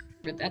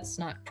 But that's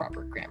not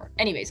proper grammar.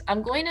 Anyways,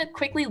 I'm going to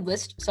quickly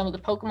list some of the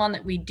Pokemon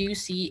that we do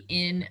see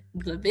in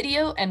the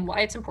video and why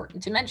it's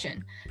important to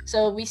mention.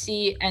 So we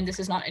see, and this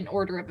is not in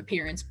order of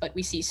appearance, but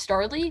we see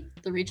Starly,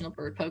 the regional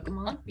bird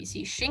Pokemon. We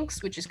see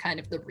Shinx, which is kind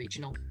of the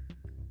regional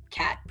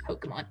cat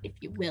Pokemon, if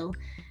you will.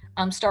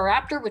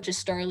 Staraptor, which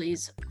is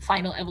Starly's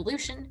final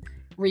evolution.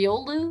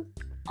 Riolu,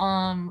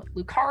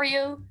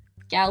 Lucario,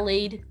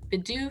 Gallade,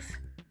 Bidoof,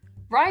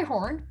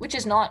 Rhyhorn, which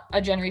is not a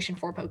Generation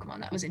 4 Pokemon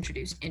that was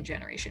introduced in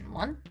Generation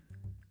 1.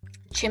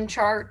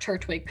 Chimchar,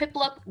 Turtwig,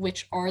 Piplup,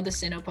 which are the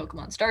Sinnoh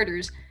Pokemon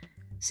starters.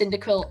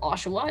 Cyndaquil,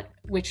 Oshawott,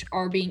 which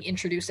are being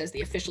introduced as the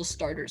official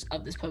starters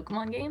of this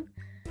Pokemon game.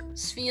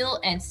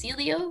 Spheal and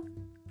Celio,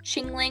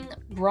 Chingling,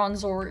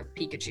 Bronzor,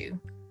 Pikachu.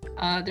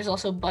 There's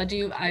also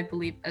Budew, I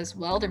believe, as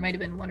well. There might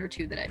have been 1 or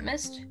 2 that I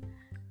missed.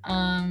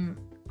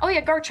 Oh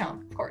yeah,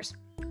 Garchomp, of course.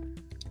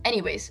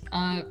 Anyways,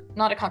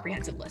 not a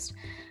comprehensive list.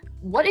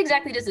 What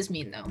exactly does this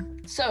mean, though?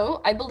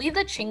 So I believe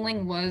that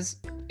Chingling was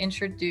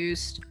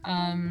introduced.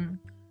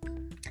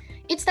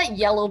 It's that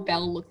yellow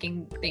bell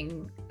looking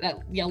thing, that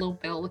yellow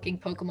bell looking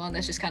Pokemon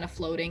that's just kind of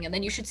floating, and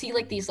then you should see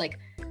like these like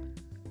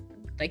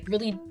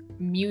really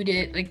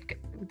muted, like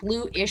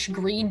bluish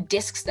green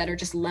discs that are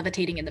just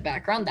levitating in the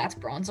background. That's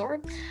Bronzor.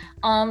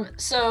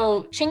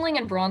 So Chingling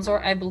and Bronzor,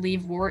 I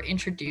believe, were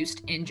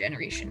introduced in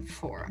Generation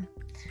 4.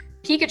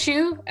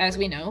 Pikachu, as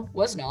we know,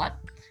 was not.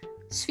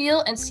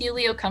 Spheal and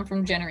Celio come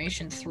from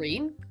Generation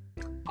 3.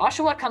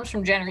 Oshawott comes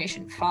from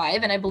Generation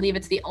 5, and I believe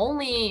it's the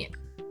only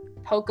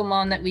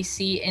Pokemon that we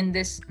see in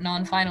this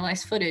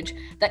non-finalized footage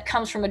that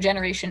comes from a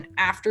generation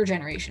after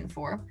Generation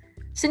 4.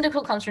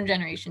 Cyndaquil comes from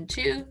Generation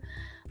 2.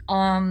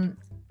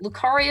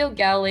 Lucario,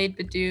 Gallade,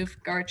 Bidoof,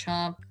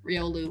 Garchomp,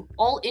 Riolu,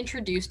 all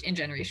introduced in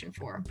Generation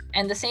 4.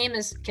 And the same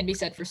can be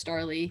said for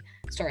Starly,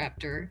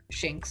 Staraptor,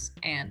 Shinx,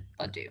 and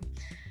Budew.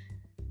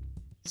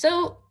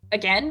 So,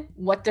 again,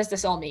 what does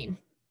this all mean?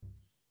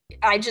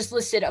 I just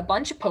listed a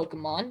bunch of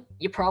Pokemon.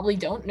 You probably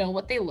don't know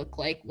what they look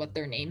like, what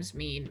their names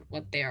mean,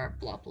 what they are,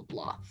 blah, blah,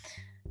 blah.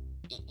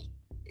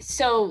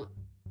 So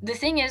the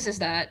thing is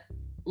that,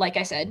 like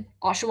I said,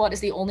 Oshawott is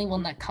the only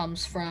one that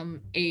comes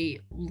from a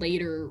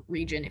later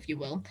region, if you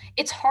will.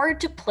 It's hard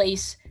to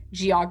place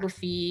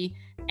geography,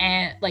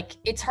 and like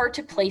it's hard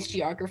to place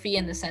geography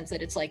in the sense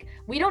that it's like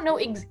we don't know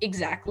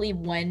exactly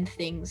when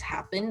things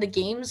happen. The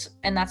games,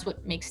 and that's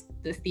what makes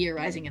the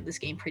theorizing of this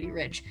game pretty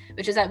rich,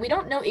 which is that we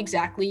don't know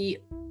exactly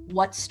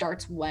what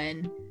starts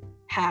when,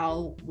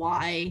 how,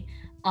 why.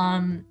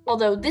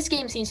 Although this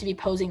game seems to be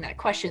posing that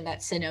question that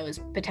Sinnoh is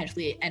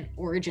potentially an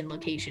origin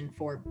location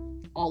for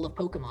all of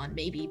Pokemon,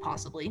 maybe,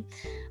 possibly.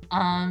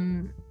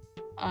 But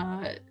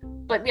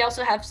we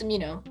also have some,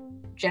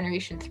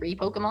 Generation 3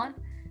 Pokemon.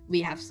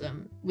 We have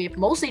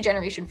mostly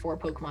Generation 4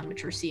 Pokemon,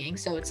 which we're seeing.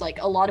 So it's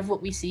like a lot of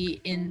what we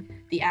see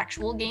in the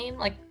actual game,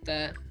 like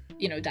the,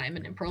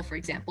 Diamond and Pearl, for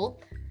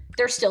example,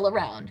 they're still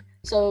around.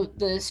 So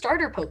the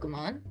starter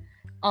Pokemon,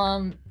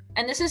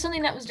 and this is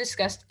something that was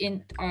discussed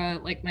in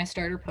like my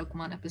starter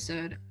Pokemon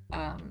episode.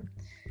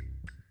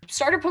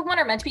 Starter Pokemon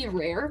are meant to be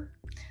rare.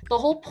 The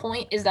whole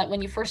point is that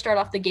when you first start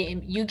off the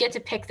game, you get to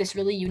pick this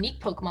really unique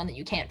Pokemon that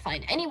you can't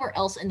find anywhere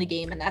else in the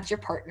game, and that's your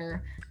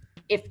partner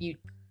if you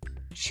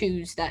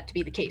choose that to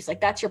be the case.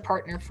 Like, that's your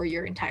partner for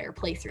your entire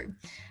playthrough.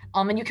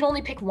 And you can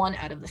only pick one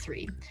out of the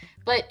three.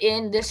 But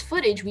in this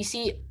footage, we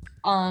see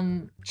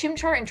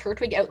Chimchar and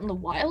Turtwig out in the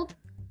wild.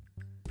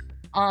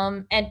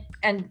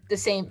 And the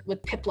same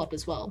with Piplup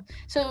as well.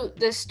 So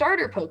the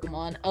starter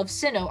Pokemon of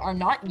Sinnoh are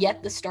not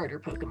yet the starter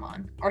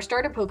Pokemon. Our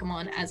starter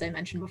Pokemon, as I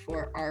mentioned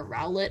before, are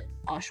Rowlet,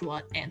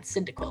 Oshawott, and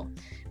Cyndaquil,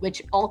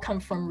 which all come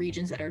from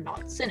regions that are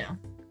not Sinnoh.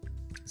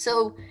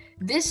 So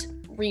this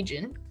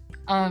region,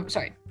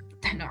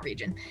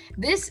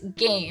 this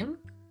game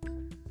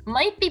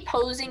might be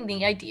posing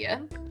the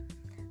idea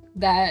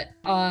that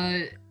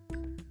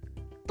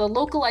the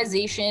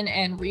localization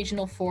and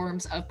regional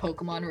forms of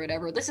Pokemon or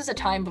whatever, this is a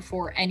time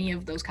before any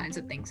of those kinds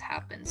of things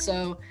happen.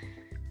 So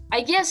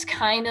I guess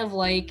kind of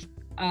like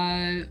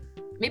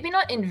maybe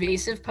not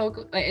invasive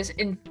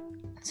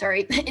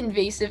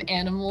invasive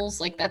animals,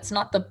 like that's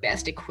not the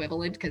best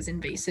equivalent because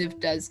invasive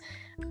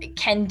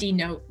can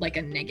denote like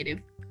a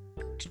negative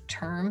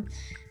term.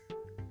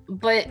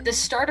 But the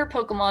starter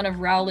Pokemon of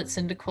Rowlet,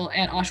 Cyndaquil,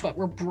 and Oshawott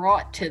were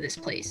brought to this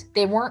place.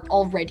 They weren't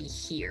already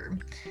here.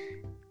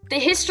 The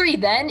history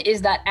then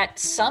is that at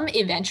some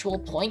eventual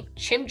point,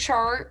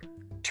 Chimchar,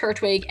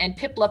 Turtwig, and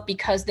Piplup,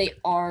 because they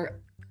are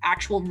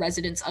actual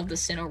residents of the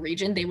Sinnoh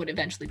region, they would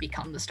eventually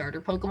become the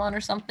starter Pokemon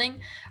or something.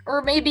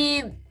 Or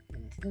maybe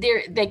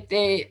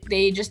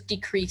they just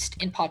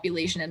decreased in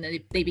population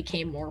and they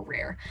became more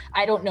rare.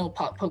 I don't know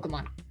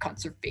Pokemon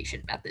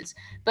conservation methods,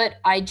 but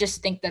I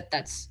just think that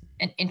that's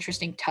an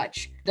interesting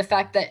touch. The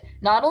fact that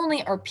not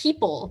only are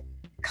people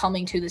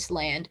coming to this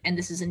land, and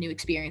this is a new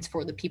experience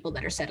for the people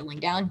that are settling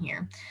down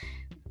here,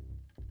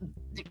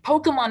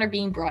 Pokemon are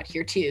being brought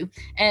here too.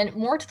 And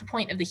more to the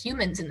point of the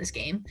humans in this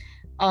game,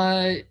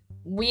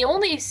 we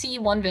only see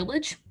one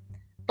village,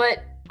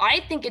 but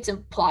I think it's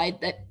implied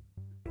that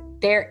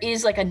there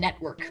is like a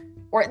network,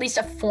 or at least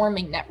a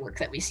forming network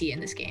that we see in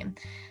this game.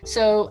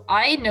 So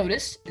I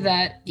noticed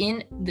that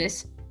in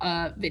this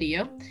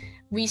video,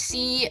 we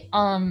see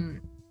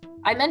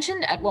I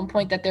mentioned at one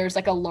point that there's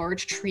like a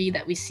large tree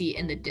that we see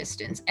in the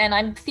distance, and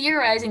I'm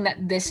theorizing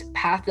that this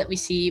path that we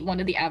see one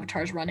of the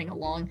avatars running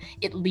along,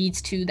 it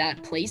leads to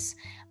that place.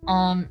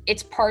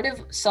 It's part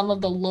of some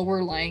of the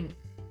lower lying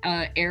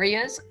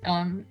areas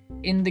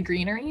in the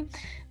greenery,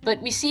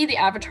 but we see the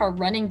avatar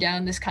running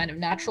down this kind of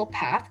natural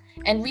path,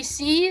 and we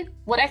see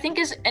what I think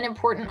is an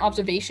important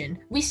observation.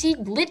 We see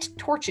lit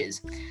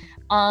torches.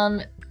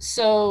 And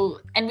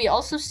we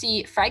also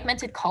see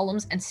fragmented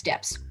columns and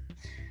steps.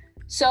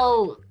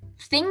 So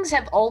things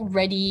have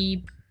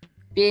already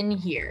been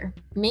here.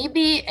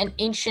 Maybe an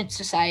ancient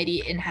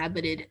society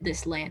inhabited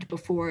this land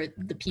before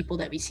the people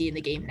that we see in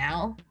the game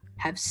now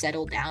have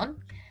settled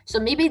down. So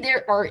maybe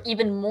there are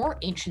even more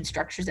ancient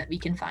structures that we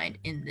can find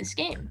in this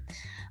game.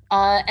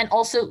 And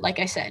also, like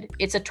I said,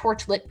 it's a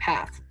torch-lit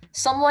path.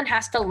 Someone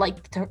has to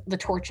light the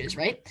torches,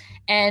 right?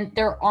 And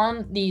they're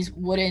on these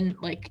wooden,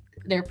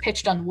 they're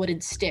pitched on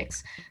wooden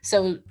sticks.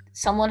 So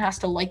someone has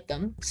to light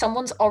them.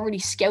 Someone's already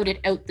scouted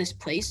out this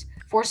place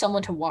for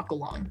someone to walk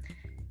along.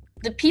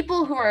 The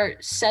people who are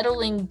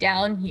settling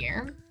down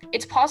here,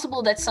 it's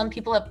possible that some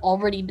people have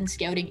already been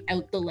scouting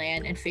out the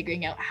land and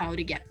figuring out how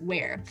to get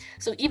where.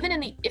 So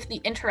even if the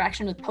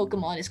interaction with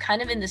Pokemon is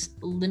kind of in this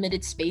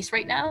limited space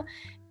right now,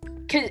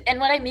 and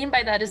what I mean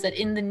by that is that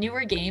in the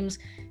newer games,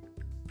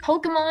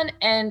 Pokemon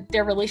and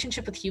their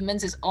relationship with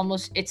humans is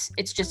almost,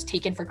 it's just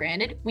taken for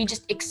granted. We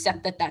just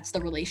accept that that's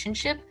the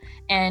relationship,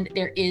 and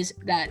there is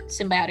that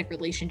symbiotic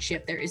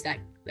relationship, there is that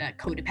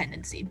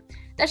codependency.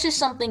 That's just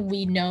something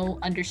we know,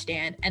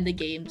 understand, and the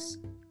games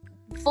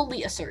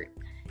fully assert.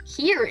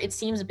 Here, it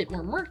seems a bit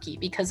more murky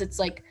because it's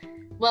like,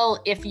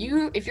 well, if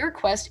your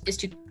quest is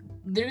to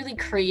literally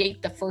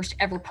create the first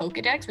ever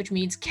Pokedex, which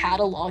means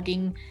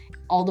cataloging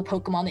all the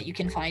Pokemon that you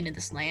can find in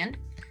this land,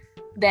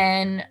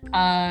 then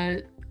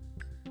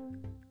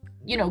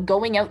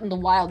going out in the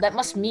wild, that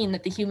must mean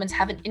that the humans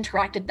haven't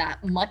interacted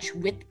that much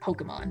with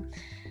Pokemon.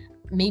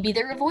 Maybe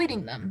they're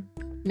avoiding them.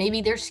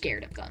 Maybe they're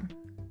scared of them.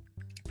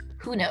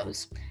 Who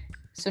knows?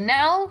 So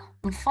now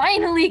I'm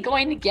finally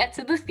going to get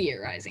to the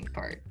theorizing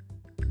part.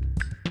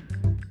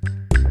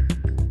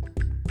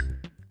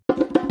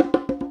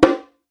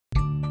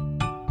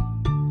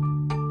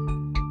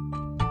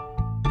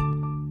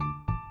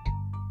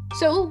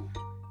 So,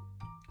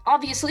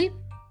 obviously,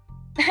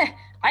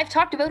 I've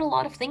talked about a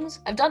lot of things.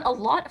 I've done a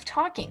lot of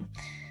talking.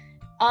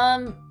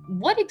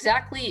 What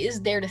exactly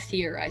is there to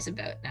theorize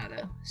about now,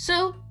 though?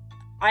 So,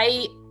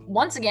 I,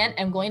 once again,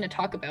 am going to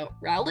talk about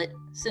Rowlet,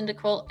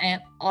 Cyndaquil,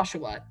 and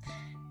Oshawott.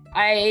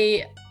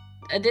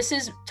 This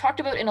is talked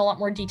about in a lot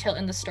more detail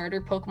in the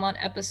starter Pokemon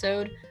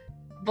episode,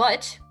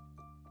 but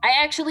I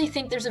actually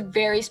think there's a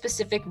very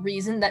specific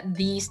reason that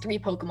these 3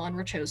 Pokemon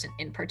were chosen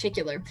in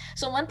particular.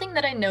 So one thing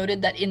that I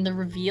noted that in the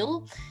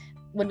reveal,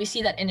 when we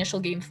see that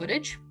initial game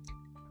footage,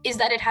 is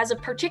that it has a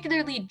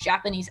particularly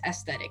Japanese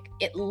aesthetic.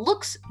 It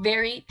looks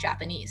very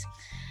Japanese.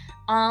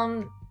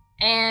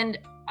 And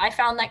I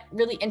found that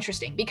really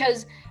interesting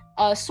because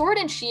Sword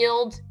and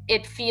Shield,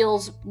 it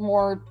feels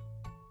more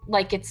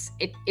like it's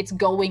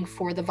going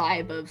for the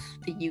vibe of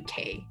the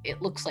UK.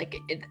 It looks like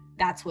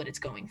that's what it's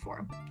going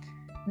for.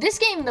 This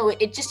game, though,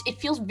 it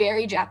feels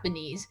very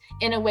Japanese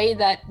in a way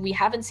that we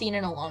haven't seen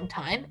in a long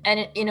time,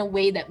 and in a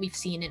way that we've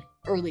seen in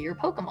earlier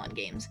Pokemon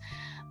games.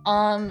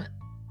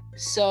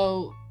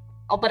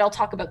 But I'll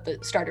talk about the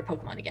starter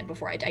Pokemon again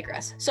before I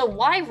digress. So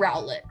why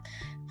Rowlet?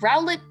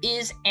 Rowlet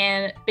is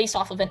based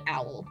off of an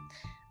owl.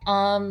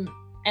 And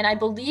I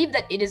believe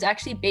that it is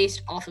actually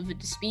based off of a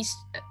deceased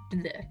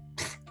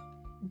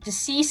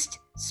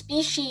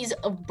species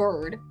of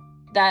bird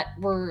that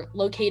were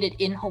located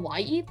in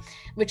Hawaii,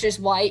 which is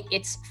why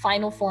its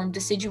final form,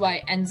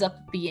 Decidueye, ends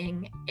up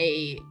being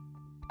a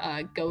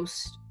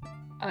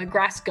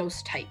grass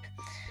ghost type.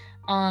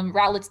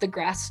 Rowlet's the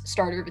grass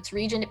starter of its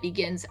region. It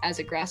begins as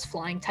a grass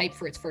flying type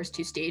for its first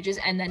 2 stages,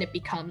 and then it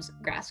becomes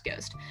grass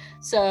ghost.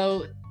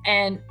 So,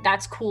 and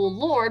that's cool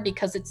lore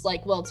because it's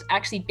like, well, it's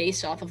actually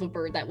based off of a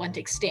bird that went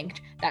extinct.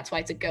 That's why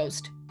it's a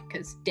ghost,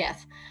 because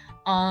death.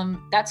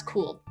 That's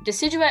cool.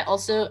 Decidueye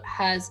also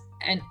has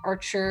an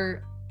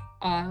archer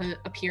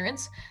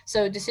appearance.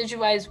 So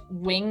Decidueye's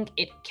wing,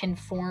 it can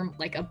form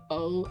like a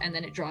bow and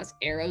then it draws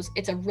arrows.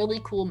 It's a really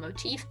cool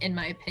motif in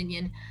my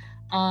opinion.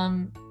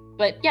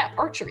 But yeah,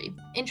 archery,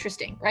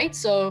 interesting, right?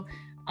 So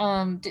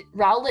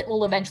Rowlet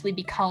will eventually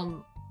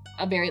become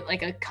a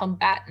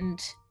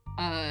combatant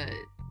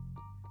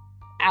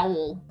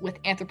owl with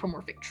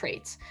anthropomorphic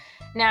traits.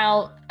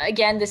 Now,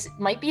 again, this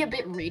might be a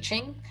bit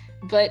reaching,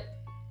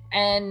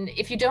 and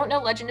if you don't know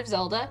Legend of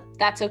Zelda,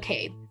 that's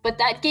okay. But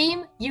that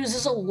game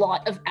uses a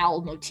lot of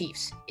owl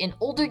motifs in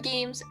older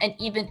games and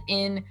even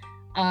in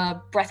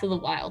Breath of the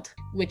Wild,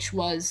 which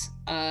was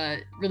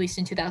released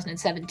in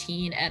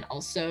 2017 and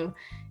also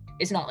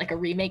is not like a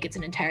remake, it's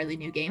an entirely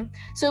new game.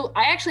 So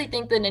I actually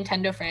think the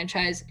Nintendo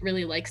franchise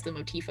really likes the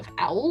motif of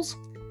owls.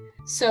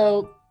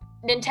 So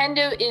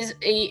Nintendo is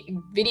a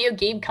video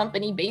game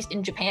company based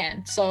in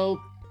Japan.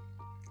 So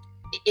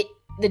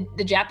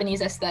the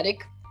Japanese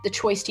aesthetic, the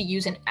choice to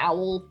use an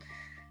owl,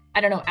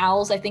 I don't know,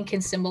 owls I think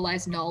can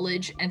symbolize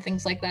knowledge and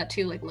things like that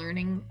too, like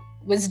learning,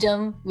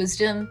 wisdom.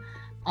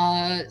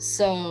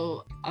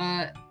 So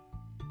I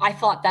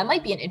thought that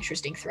might be an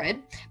interesting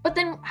thread. But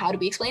then how do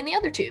we explain the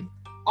other 2?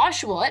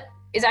 Oshawott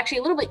is actually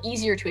a little bit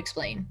easier to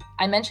explain.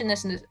 I mentioned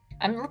this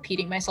I'm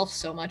repeating myself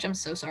so much, I'm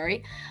so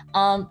sorry.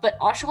 But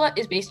Oshawott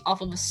is based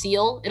off of a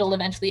seal. It'll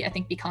eventually, I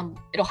think,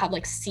 it'll have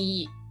like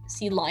sea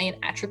lion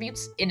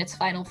attributes in its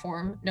final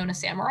form, known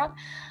as Samurott.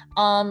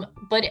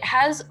 But it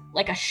has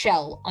like a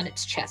shell on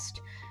its chest,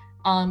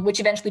 which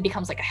eventually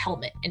becomes like a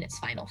helmet in its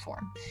final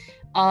form.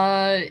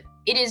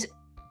 It is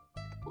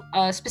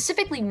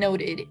specifically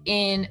noted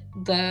in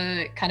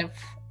the kind of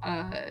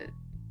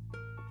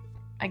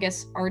I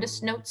guess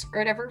artist notes or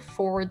whatever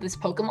for this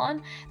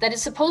Pokemon that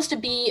is supposed to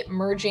be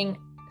merging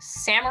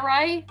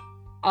samurai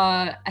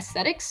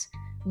aesthetics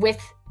with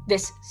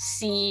this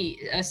sea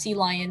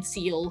lion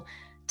seal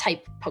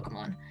type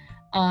Pokemon.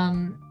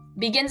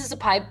 Begins as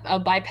a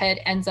biped,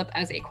 ends up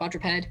as a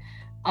quadruped.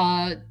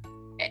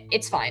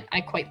 It's fine.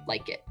 I quite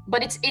like it,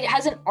 but it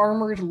has an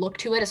armored look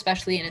to it,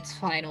 especially in its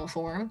final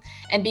form.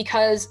 And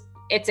because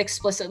it's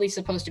explicitly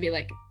supposed to be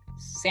like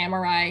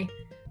samurai,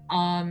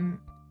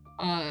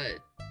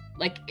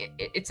 like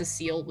it's a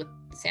seal with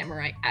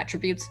samurai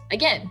attributes.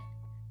 Again,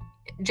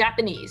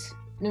 Japanese.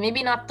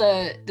 Maybe not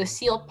the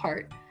seal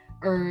part,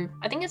 or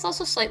I think it's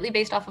also slightly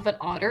based off of an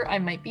otter. I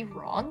might be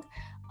wrong.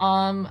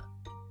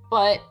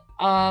 But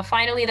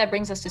finally, that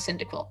brings us to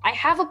Cyndaquil. I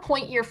have a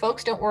point here,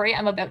 folks. Don't worry,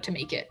 I'm about to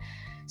make it.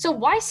 So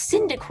why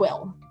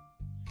Cyndaquil?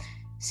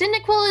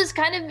 Cyndaquil is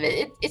kind of,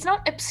 it's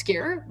not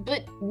obscure,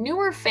 but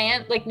newer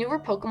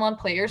Pokemon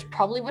players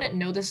probably wouldn't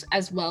know this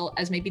as well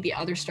as maybe the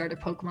other starter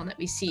Pokemon that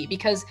we see,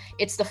 because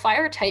it's the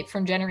fire type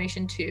from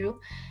Generation 2.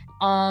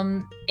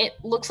 It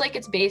looks like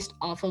it's based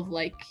off of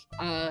like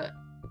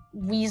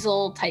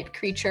weasel type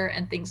creature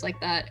and things like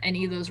that,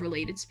 any of those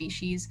related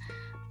species.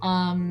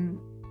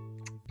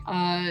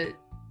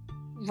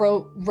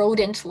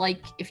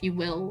 Rodent-like, if you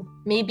will,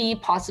 maybe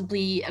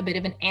possibly a bit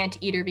of an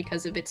anteater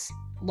because of its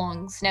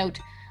long snout,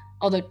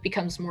 although it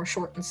becomes more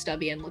short and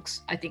stubby and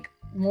looks, I think,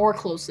 more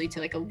closely to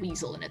like a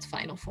weasel in its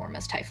final form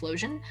as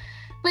Typhlosion.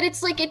 But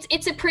it's like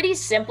it's a pretty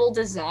simple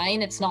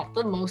design. It's not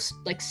the most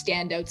like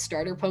standout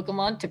starter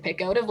Pokemon to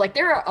pick out of. Like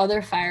there are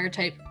other fire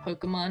type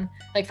Pokemon,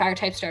 like fire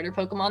type starter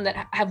Pokemon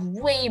that have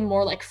way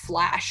more like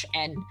flash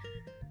and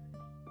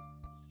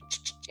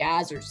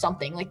jazz or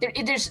something. Like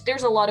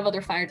there's a lot of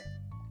other fire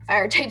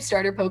type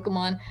starter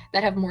Pokemon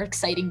that have more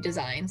exciting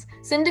designs.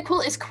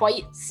 Cyndaquil is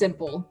quite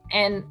simple,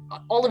 and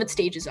all of its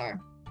stages are.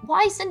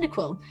 Why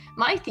Cyndaquil?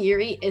 My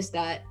theory is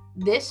that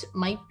this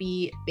might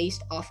be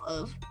based off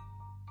of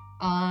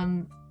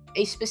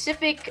a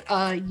specific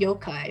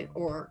yokai,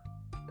 or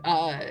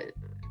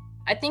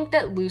I think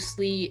that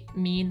loosely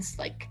means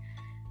like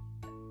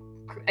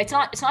it's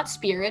not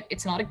spirit,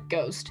 it's not a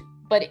ghost,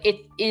 but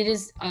it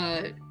is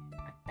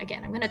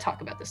again, I'm going to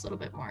talk about this a little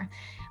bit more.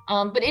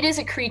 But it is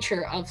a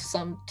creature of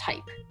some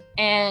type.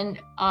 And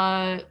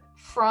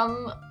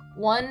from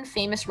one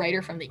famous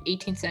writer from the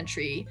 18th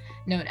century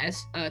known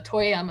as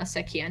Toriyama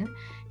Sekien,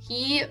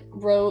 he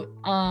wrote,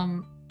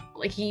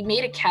 like he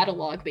made a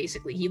catalog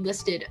basically. He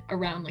listed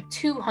around like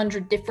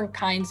 200 different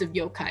kinds of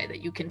yokai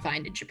that you can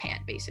find in Japan,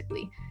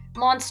 basically.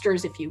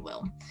 Monsters, if you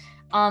will.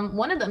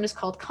 One of them is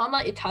called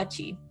Kama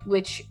Itachi,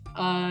 which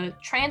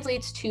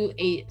translates to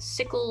a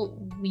sickle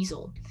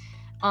weasel.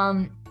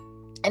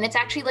 And it's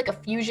actually like a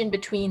fusion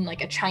between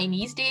like a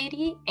Chinese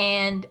deity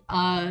and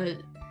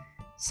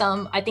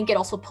I think it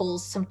also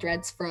pulls some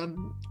threads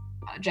from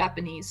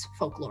Japanese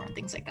folklore and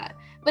things like that.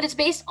 But it's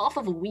based off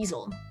of a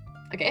weasel,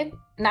 okay?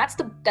 And that's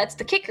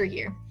the kicker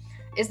here,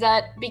 is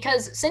that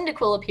because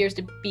Cyndaquil appears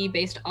to be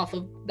based off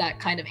of that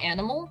kind of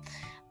animal,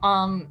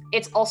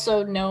 it's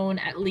also known,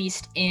 at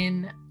least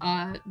in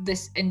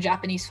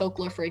Japanese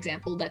folklore, for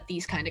example, that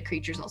these kind of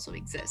creatures also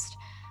exist.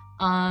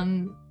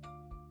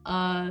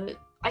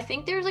 I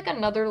think there's like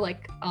another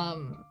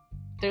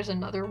there's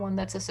another one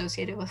that's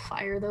associated with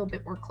fire though, a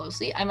bit more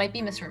closely. I might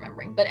be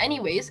misremembering, but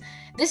anyways,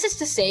 this is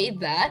to say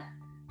that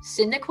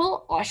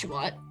Cyndaquil,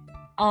 Oshawott,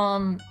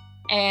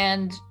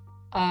 and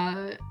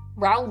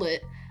Rowlet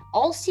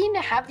all seem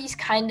to have these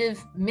kind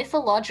of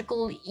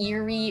mythological,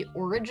 eerie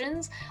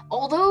origins.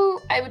 Although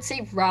I would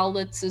say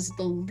Rowlet's is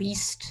the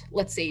least,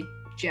 let's say,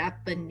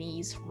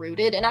 Japanese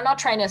rooted, and I'm not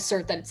trying to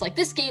assert that it's like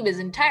this game is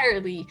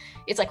entirely,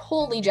 it's like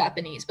wholly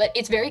Japanese, but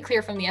it's very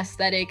clear from the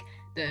aesthetic,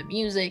 the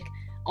music,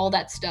 all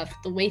that stuff,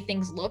 the way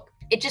things look,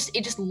 it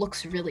just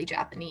looks really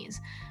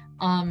Japanese,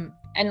 and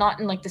not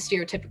in like the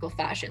stereotypical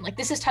fashion. Like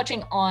this is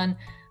touching on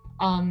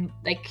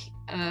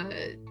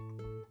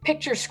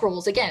picture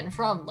scrolls again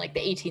from like the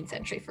 18th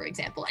century, for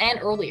example, and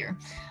earlier.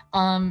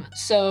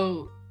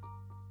 So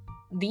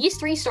these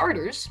three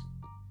starters,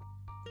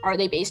 are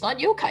they based on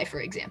yokai,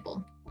 for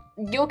example?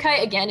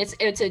 Yokai, again, it's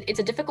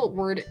a difficult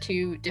word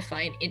to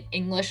define in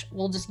English.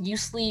 We'll just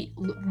loosely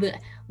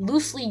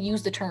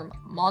use the term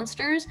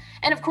monsters.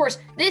 And of course,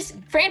 this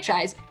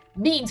franchise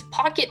means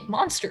pocket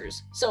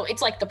monsters. So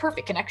it's like the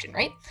perfect connection,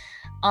 right?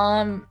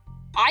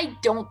 I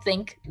don't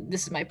think,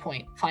 this is my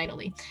point,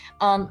 finally,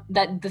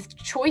 that the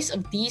choice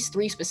of these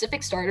three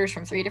specific starters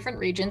from three different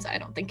regions, I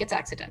don't think it's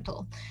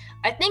accidental.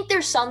 I think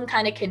there's some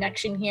kind of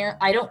connection here.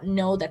 I don't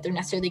know that they're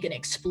necessarily going to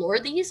explore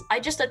these.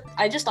 I just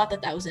thought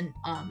that was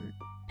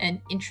an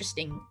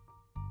interesting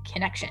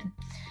connection.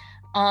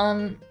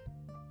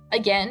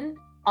 Again,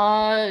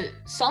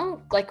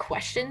 some like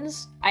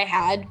questions I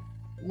had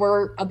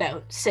were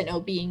about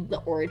Sinnoh being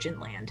the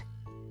origin land.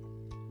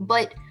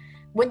 But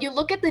when you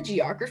look at the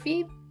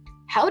geography,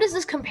 how does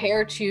this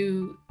compare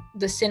to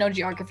the Sinnoh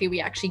geography we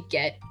actually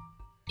get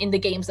in the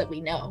games that we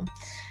know?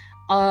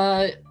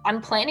 I'm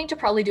planning to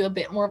probably do a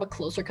bit more of a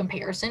closer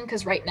comparison,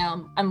 because right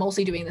now I'm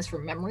mostly doing this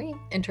from memory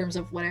in terms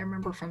of what I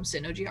remember from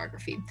Sinnoh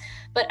geography.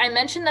 But I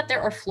mentioned that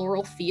there are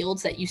floral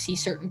fields that you see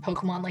certain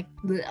Pokemon like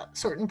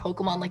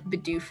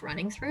Bidoof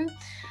running through.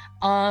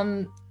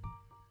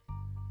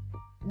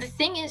 The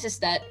thing is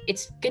that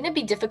it's going to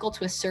be difficult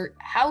to assert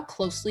how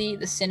closely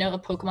the Sinnoh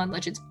of Pokemon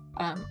Legends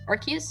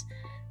Arceus,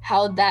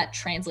 how that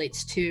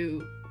translates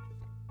to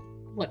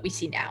what we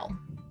see now.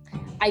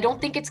 I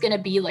don't think it's going to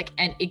be like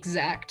an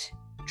exact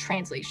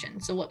translation.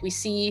 So what we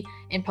see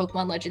in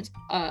Pokemon Legends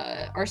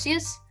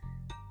Arceus,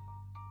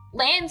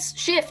 lands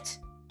shift,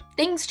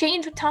 things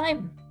change with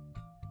time.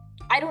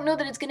 I don't know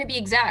that it's going to be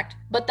exact,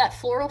 but that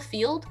floral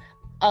field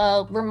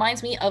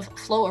reminds me of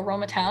Flow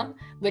Aroma Town,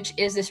 which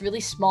is this really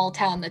small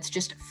town that's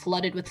just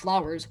flooded with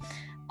flowers.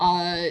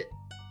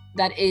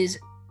 That is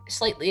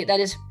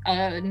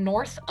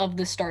north of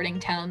the starting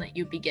town that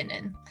you begin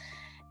in.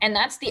 And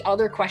that's the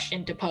other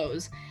question to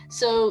pose.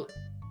 So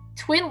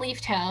Twin Leaf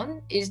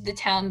Town is the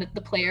town that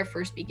the player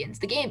first begins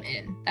the game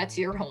in. That's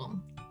your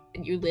home.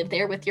 And you live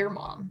there with your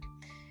mom.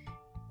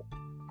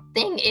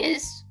 Thing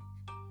is,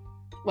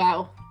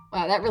 wow,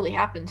 that really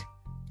happened.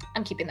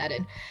 I'm keeping that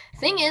in.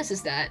 Thing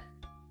is that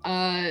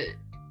the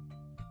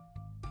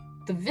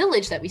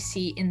village that we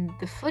see in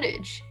the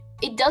footage,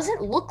 it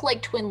doesn't look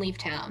like Twin Leaf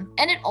Town,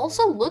 and it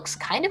also looks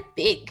kind of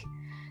big.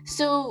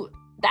 So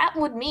that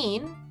would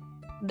mean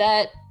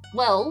that,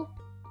 well,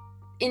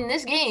 in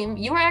this game,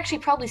 you are actually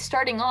probably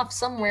starting off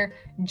somewhere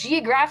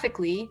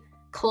geographically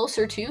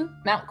closer to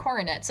Mount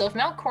Coronet. So if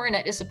Mount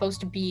Coronet is supposed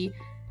to be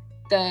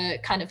the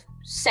kind of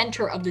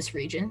center of this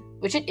region,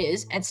 which it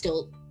is, and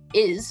still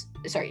is,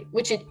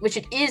 which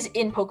it is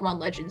in Pokemon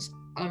Legends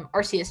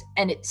Arceus,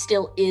 and it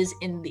still is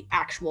in the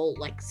actual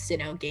like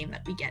Sinnoh game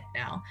that we get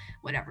now,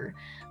 whatever.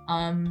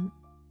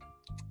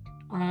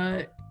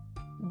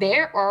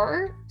 There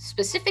are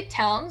specific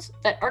towns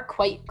that are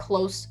quite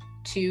close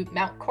to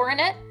Mount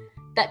Coronet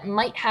that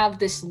might have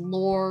this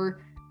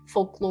lore,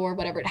 folklore,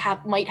 whatever it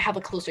might have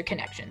a closer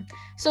connection.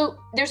 So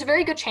there's a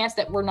very good chance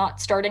that we're not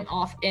starting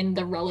off in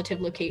the relative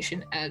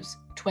location as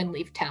Twin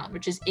Leaf Town,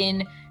 which is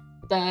in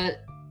the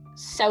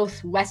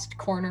southwest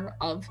corner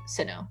of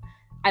Sinnoh.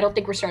 I don't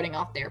think we're starting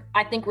off there.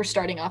 I think we're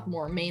starting off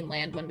more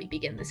mainland when we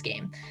begin this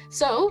game.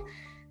 So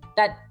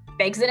that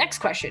begs the next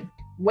question.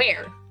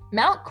 Where?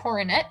 Mount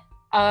Coronet,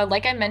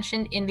 like I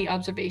mentioned in the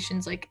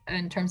observations, like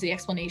in terms of the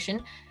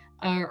explanation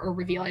or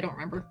reveal, I don't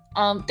remember.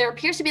 There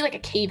appears to be like a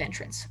cave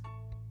entrance.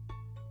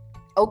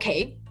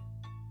 Okay.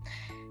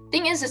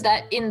 Thing is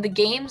that in the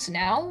games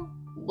now,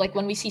 like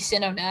when we see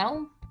Sinnoh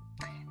now,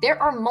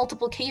 there are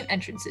multiple cave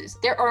entrances.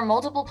 There are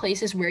multiple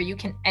places where you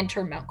can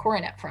enter Mount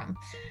Coronet from.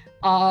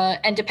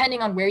 And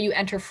depending on where you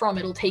enter from,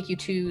 it'll take you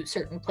to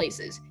certain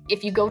places.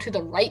 If you go to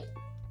the right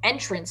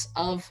entrance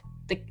of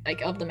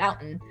the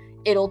mountain,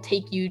 it'll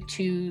take you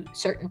to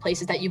certain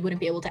places that you wouldn't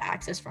be able to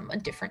access from a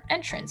different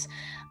entrance.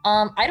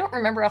 I don't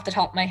remember off the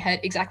top of my head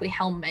exactly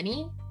how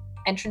many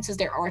entrances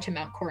there are to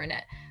Mount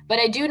Coronet, but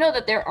I do know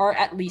that there are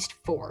at least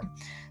 4.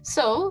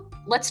 So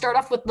let's start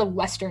off with the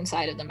western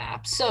side of the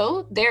map.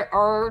 So there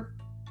are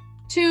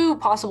 2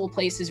 possible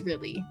places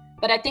really,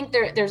 but I think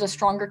there's a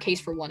stronger case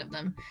for one of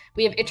them.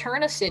 We have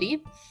Eterna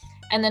City,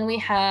 and then we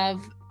have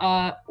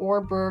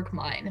Orberg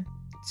Mine.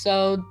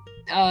 So,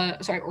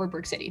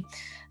 Orberg City.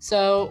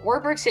 So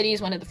Orberg City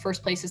is one of the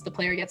first places the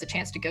player gets a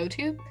chance to go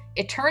to.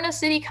 Eterna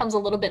City comes a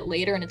little bit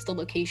later, and it's the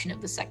location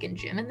of the second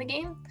gym in the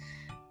game.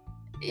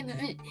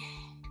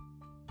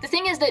 The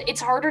thing is that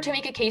it's harder to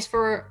make a case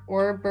for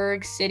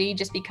Orberg City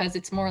just because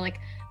it's more like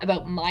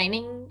about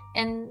mining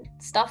and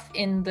stuff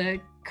in the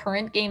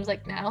current games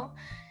like now.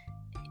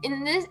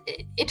 In this,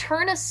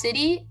 Eterna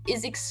City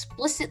is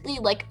explicitly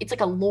like, it's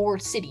like a lore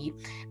city.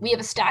 We have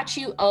a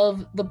statue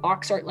of the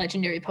box art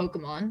legendary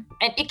Pokemon,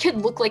 and it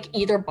could look like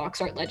either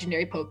box art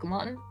legendary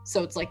Pokemon.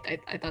 So it's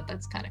like, I thought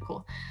that's kind of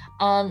cool.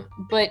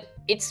 But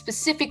it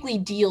specifically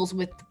deals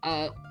with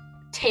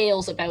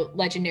tales about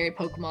legendary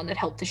Pokemon that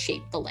help to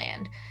shape the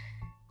land.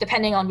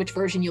 Depending on which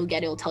version you'll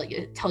get, it'll tell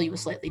you a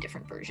slightly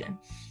different version.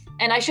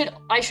 And I should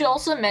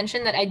also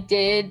mention that I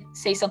did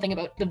say something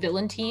about the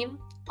villain team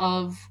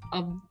of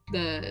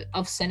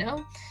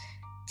Sinnoh.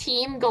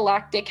 Team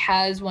Galactic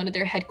has one of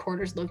their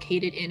headquarters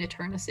located in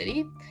Eterna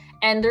City,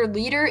 and their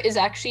leader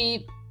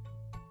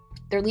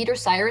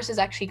Cyrus is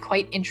actually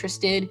quite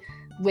interested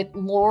with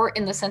lore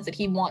in the sense that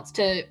he wants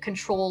to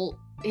control,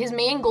 his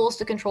main goal is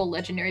to control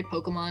legendary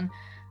Pokemon,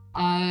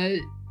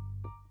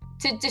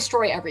 to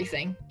destroy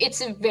everything.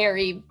 It's a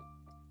very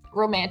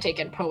romantic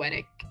and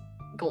poetic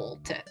goal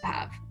to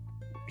have,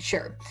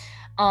 sure.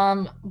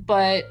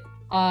 But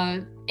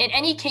in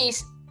any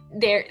case,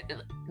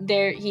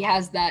 there he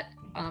has that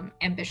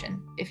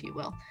ambition, if you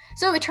will.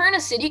 So Eterna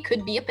City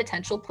could be a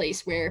potential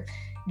place where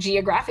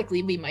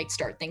geographically we might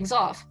start things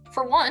off.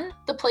 For one,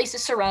 the place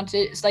is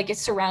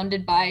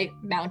surrounded by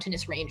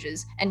mountainous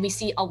ranges, and we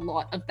see a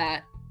lot of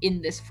that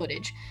in this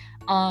footage.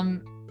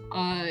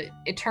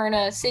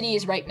 Eterna City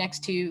is right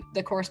next to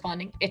the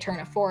corresponding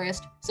Eterna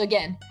Forest. So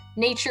again,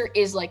 nature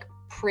is like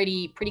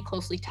pretty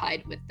closely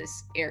tied with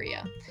this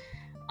area.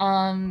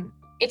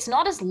 It's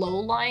not as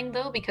low-lying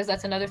though, because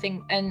that's another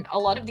thing, and a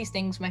lot of these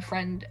things my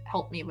friend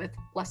helped me with,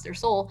 bless their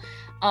soul.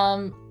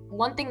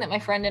 One thing that my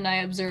friend and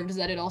I observed is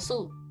that it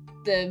also,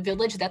 the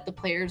village that the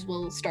players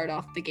will start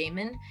off the game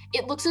in,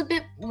 it looks a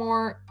bit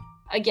more,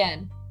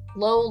 again,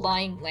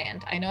 low-lying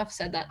land. I know I've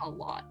said that a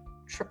lot,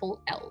 triple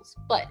L's,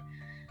 but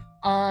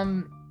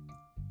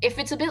if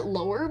it's a bit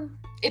lower,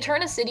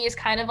 Eterna City is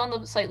kind of on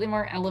the slightly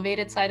more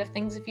elevated side of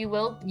things, if you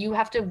will. You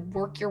have to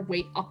work your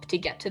way up to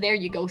get to there.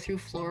 You go through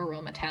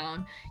Floraroma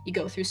Town, you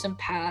go through some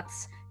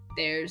paths,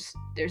 there's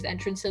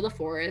entrance to the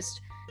forest,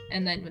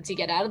 and then once you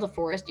get out of the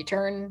forest, you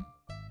turn,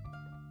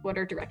 what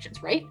are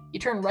directions, right? You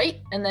turn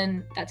right, and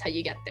then that's how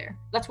you get there.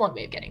 That's one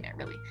way of getting there,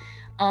 really.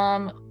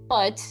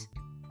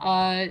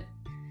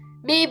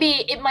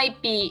 Maybe it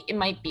might be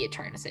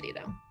Eterna City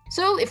though.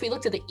 So if we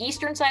look to the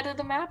eastern side of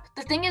the map,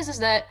 the thing is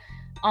that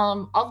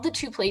of the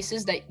 2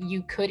 places that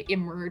you could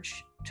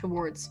emerge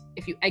towards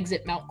if you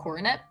exit Mount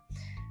Coronet,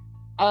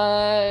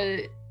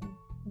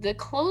 the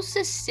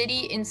closest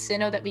city in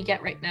Sinnoh that we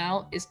get right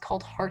now is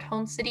called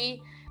Hearthome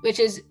City, which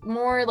is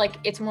more like,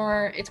 it's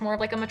more of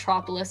like a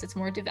metropolis. It's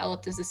more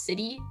developed as a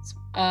city.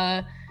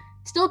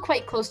 Still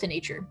quite close to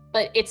nature,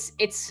 but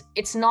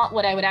it's not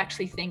what I would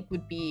actually think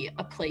would be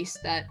a place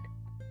that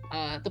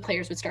the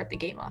players would start the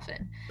game off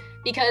in,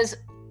 because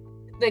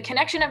the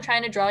connection I'm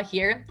trying to draw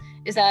here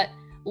is that,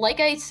 like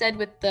I said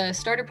with the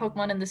starter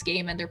Pokemon in this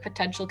game and their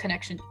potential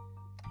connection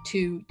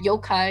to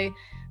yokai,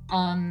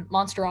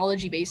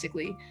 monsterology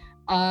basically,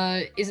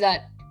 is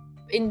that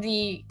in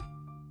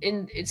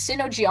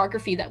Sinnoh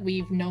geography that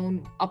we've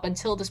known up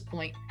until this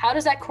point, how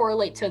does that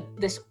correlate to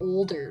this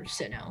older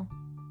Sinnoh?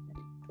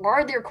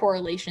 Are there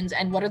correlations,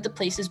 and what are the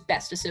places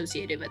best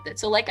associated with it?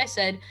 So like I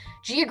said,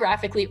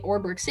 geographically,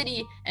 Orberg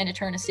City and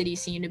Eterna City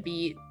seem to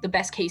be the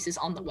best cases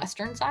on the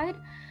western side.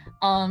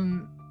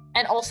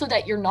 And also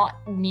that you're not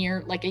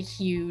near like a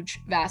huge,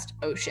 vast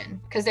ocean,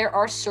 because there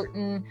are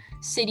certain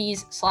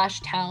cities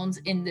 / towns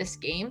in this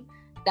game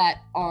that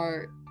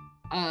are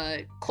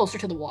closer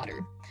to the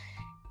water.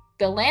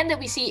 The land that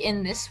we see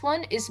in this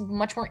one is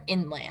much more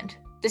inland.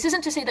 This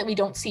isn't to say that we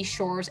don't see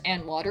shores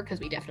and water,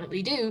 because we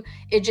definitely do.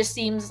 It just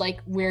seems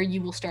like where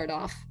you will start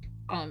off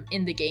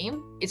in the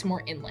game, it's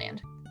more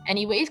inland.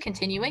 Anyways,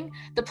 continuing,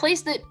 the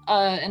place that,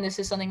 and this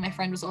is something my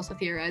friend was also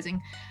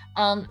theorizing,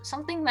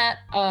 something that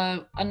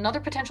another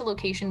potential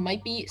location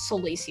might be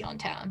Solaceon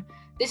Town.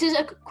 This is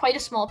quite a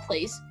small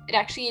place. It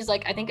actually is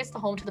like, I think it's the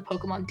home to the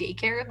Pokemon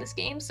daycare of this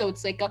game. So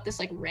it's like got this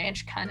like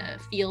ranch kind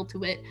of feel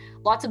to it.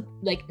 Lots of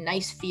like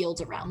nice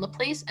fields around the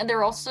place. And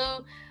there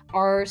also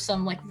are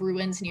some like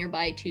ruins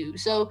nearby too.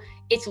 So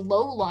it's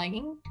low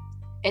lying,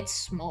 it's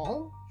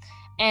small.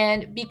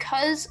 And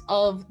because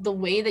of the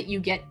way that you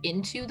get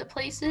into the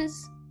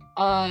places,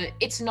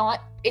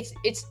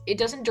 it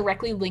doesn't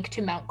directly link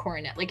to Mount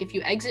Coronet. Like if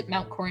you exit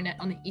Mount Coronet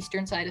on the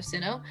eastern side of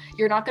Sinnoh,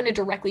 you're not going to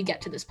directly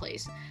get to this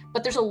place.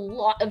 But there's a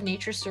lot of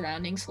nature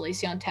surrounding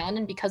Solaceon Town,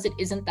 and because it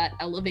isn't that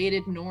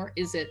elevated, nor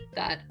is it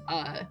that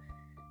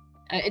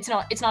it's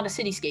not a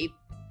cityscape.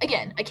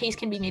 Again, a case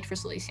can be made for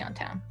Solaceon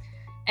Town.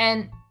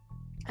 And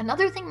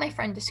another thing my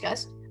friend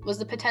discussed was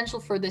the potential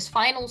for this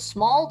final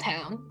small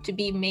town to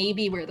be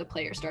maybe where the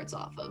player starts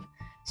off.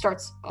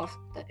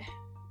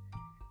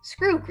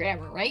 Screw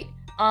grammar, right?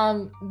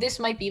 This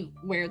might be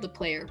where the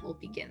player will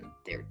begin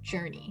their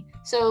journey.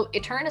 So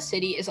Eterna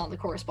City is on the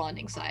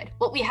corresponding side.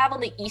 What we have on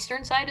the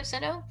eastern side of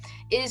Sinnoh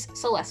is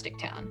Celestic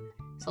Town.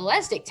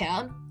 Celestic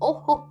Town, oh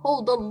ho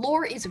ho, the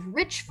lore is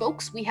rich,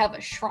 folks. We have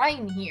a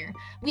shrine here.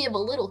 We have a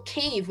little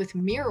cave with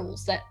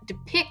murals that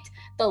depict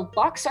the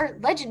box art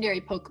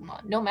legendary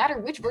Pokemon. No matter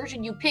which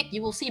version you pick,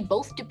 you will see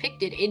both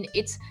depicted in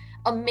its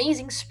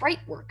amazing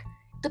sprite work.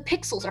 The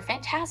pixels are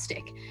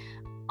fantastic.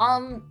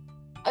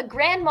 A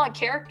grandma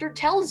character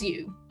tells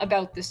you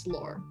about this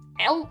lore.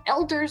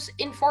 Elders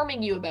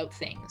informing you about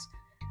things.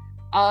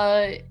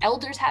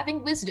 Elders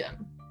having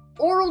wisdom.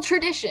 Oral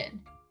tradition.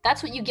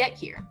 That's what you get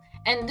here.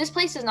 And this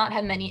place does not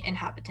have many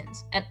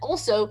inhabitants. And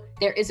also,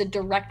 there is a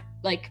direct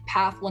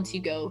path once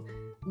you go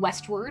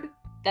westward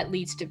that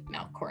leads to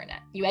Mount Coronet.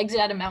 You exit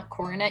out of Mount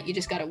Coronet, you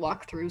just gotta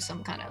walk through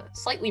some kind of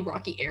slightly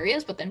rocky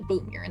areas, but then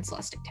boom, you're in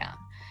Celestic Town.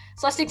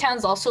 Celestic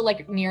Town's also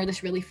like near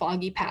this really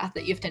foggy path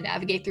that you have to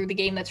navigate through the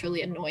game that's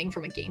really annoying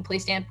from a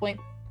gameplay standpoint.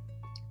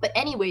 But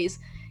anyways,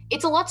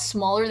 it's a lot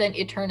smaller than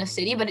Eterna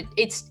City, but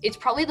it's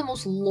probably the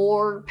most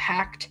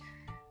lore-packed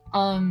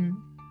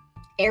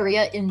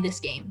area in this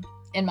game,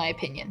 in my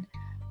opinion.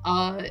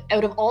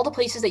 Out of all the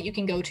places that you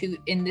can go to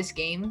in this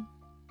game,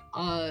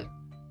 I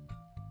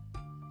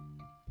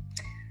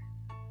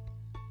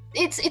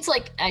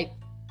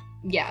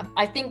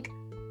think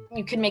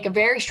you can make a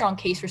very strong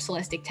case for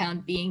Celestic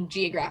Town being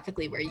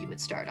geographically where you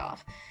would start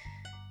off.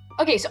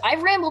 Okay, so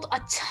I've rambled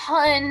a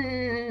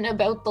ton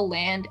about the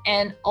land,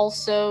 and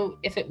also,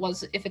 if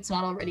it's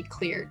not already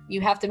clear, you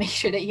have to make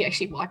sure that you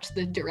actually watch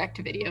the direct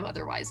video,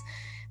 otherwise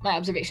my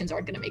observations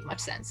aren't going to make much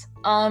sense.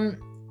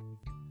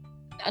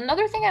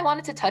 Another thing I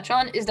wanted to touch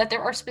on is that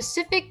there are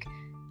specific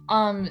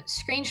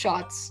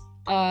screenshots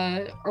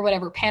or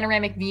whatever,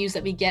 panoramic views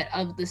that we get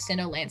of the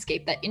Sinnoh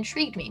landscape that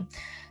intrigued me.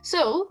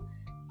 So,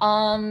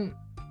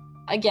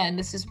 again,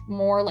 this is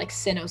more like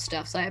Sinnoh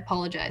stuff, so I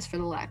apologize for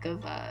the lack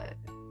of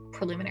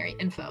preliminary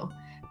info.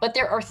 But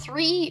there are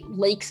 3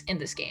 lakes in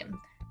this game.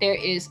 There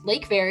is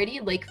Lake Verity,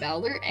 Lake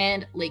Valor,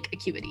 and Lake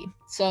Acuity.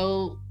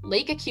 So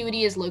Lake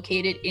Acuity is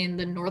located in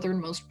the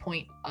northernmost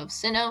point of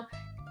Sinnoh.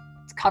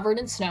 It's covered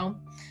in snow.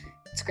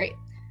 It's great.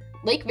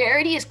 Lake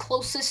Verity is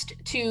closest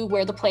to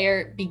where the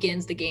player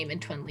begins the game in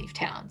Twin Leaf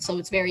Town, so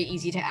it's very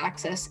easy to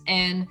access.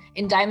 And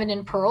in Diamond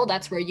and Pearl,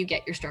 that's where you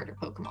get your starter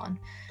Pokemon,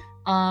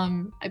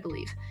 I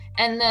believe.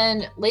 And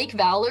then Lake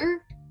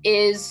Valor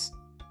it's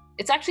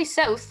actually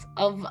south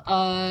of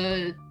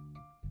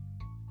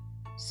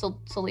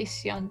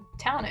Solaceon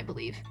Town, I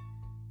believe.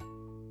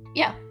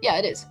 Yeah,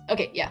 it is.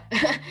 Okay, yeah.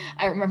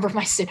 I remember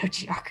my Sinnoh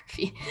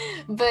geography.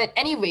 But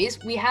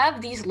anyways, we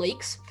have these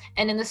lakes,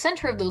 and in the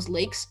center of those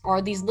lakes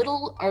are these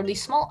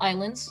small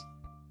islands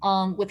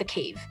with a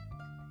cave.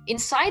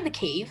 Inside the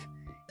cave,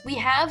 we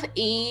have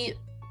a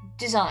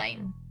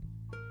design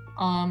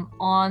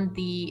on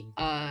the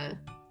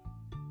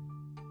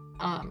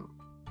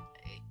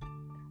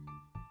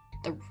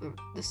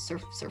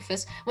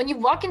surface. When you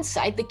walk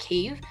inside the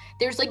cave,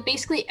 there's like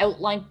basically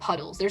outlined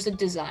puddles. There's a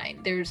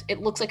design. It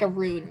looks like a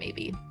rune,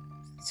 maybe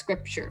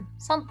scripture,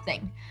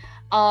 something.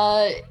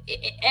 And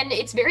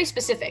it's very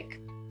specific.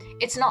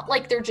 It's not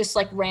like they're just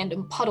like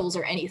random puddles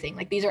or anything.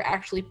 Like these are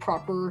actually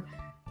proper,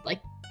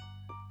 like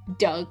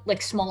dug,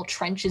 like small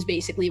trenches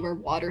basically where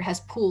water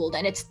has pooled,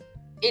 and it's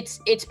it's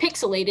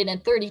pixelated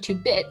and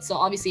 32-bit, so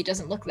obviously it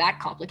doesn't look that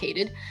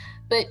complicated.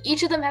 But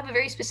each of them have a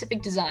very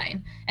specific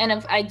design, and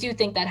I do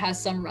think that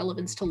has some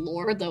relevance to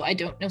lore, though I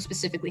don't know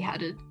specifically how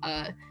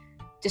to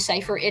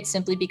decipher it,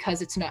 simply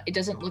because it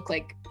doesn't look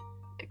like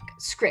a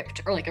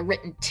script or like a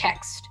written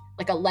text,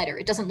 like a letter.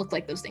 It doesn't look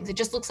like those things. It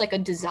just looks like a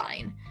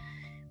design.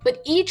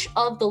 But each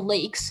of the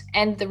lakes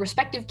and the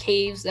respective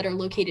caves that are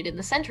located in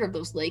the center of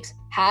those lakes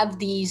have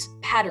these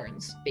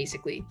patterns,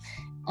 basically,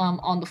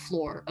 on the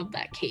floor of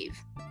that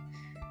cave.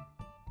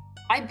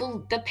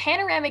 The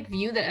panoramic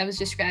view that I was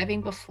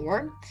describing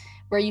before,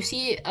 where you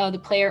see the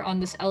player on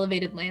this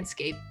elevated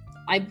landscape,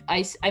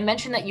 I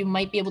mentioned that you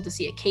might be able to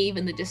see a cave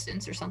in the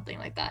distance or something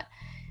like that.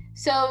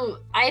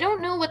 So I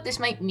don't know what this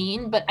might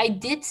mean, but I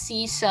did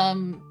see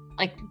some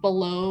like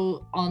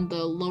below on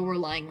the lower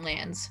lying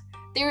lands.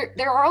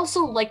 There are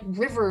also like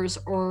rivers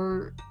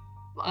or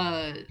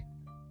I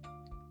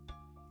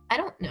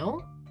don't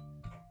know,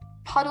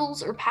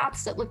 puddles or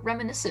paths that look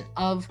reminiscent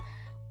of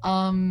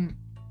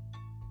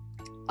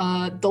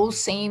those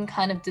same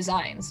kind of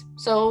designs.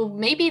 So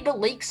maybe the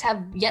lakes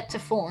have yet to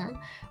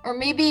form, or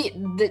maybe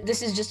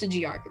this is just a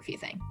geography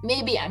thing.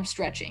 Maybe I'm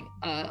stretching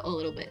a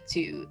little bit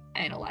to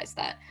analyze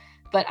that,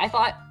 but I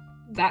thought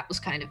that was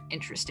kind of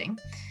interesting.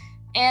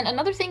 And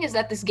another thing is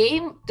that this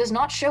game does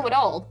not show at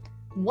all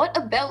what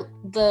about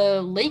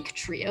the Lake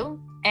Trio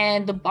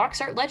and the box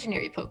art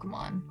legendary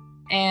Pokemon,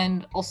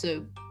 and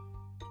also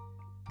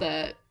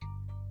the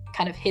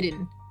kind of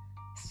hidden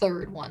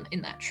third one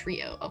in that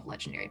trio of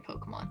legendary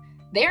Pokemon.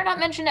 They are not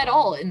mentioned at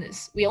all in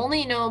this. We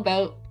only know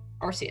about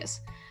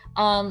Arceus.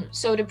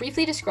 So to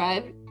briefly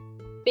describe,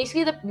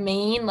 basically the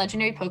main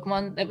legendary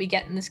Pokemon that we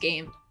get in this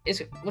game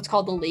is what's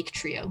called the Lake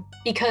Trio,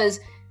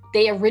 because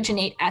they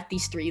originate at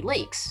these three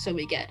lakes. So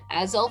we get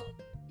Azelf,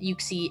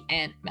 Uxie,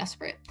 and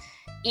Mesprit,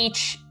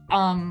 each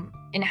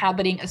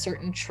inhabiting a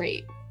certain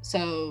trait.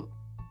 So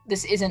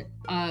this isn't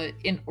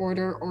in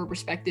order or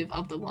respective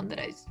of the ones that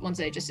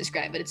I just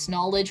described, but it's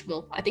knowledge,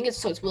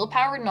 it's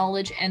willpower,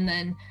 knowledge, and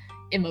then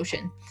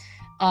emotion.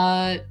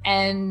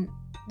 And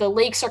the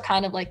lakes are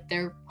kind of like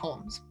their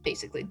homes,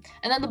 basically.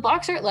 And then the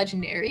box art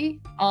legendary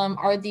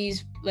are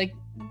these like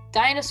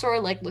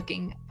dinosaur-like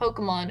looking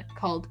Pokemon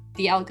called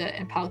Dialga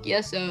and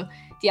Palkia. So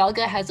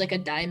Dialga has like a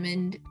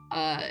diamond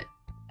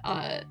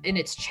in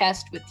its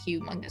chest with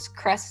humongous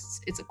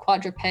crests. It's a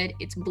quadruped,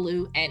 it's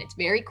blue, and it's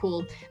very cool.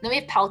 And then we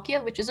have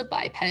Palkia, which is a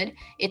biped.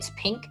 It's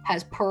pink,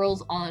 has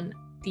pearls on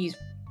these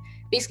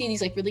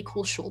like really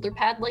cool shoulder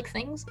pad-like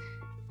things.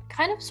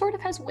 Kind of sort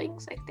of has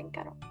wings, I think.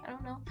 I don't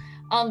know.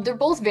 They're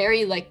both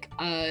very like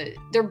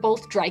they're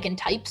both dragon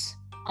types.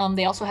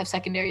 They also have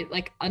secondary,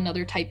 like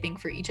another typing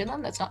for each of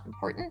them. That's not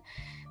important,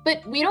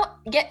 but we don't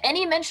get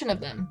any mention of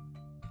them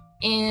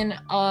in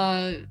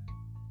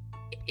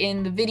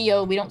the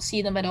video. We don't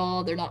see them at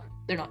all. They're not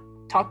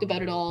talked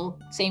about at all.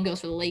 Same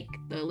goes for the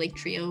lake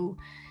trio.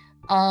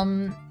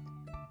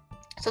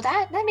 So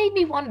that made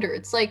me wonder.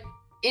 It's like,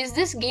 is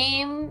this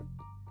game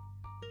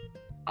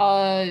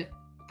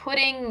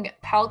putting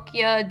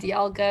Palkia,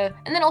 Dialga,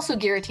 and then also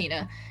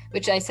Giratina,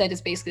 which I said is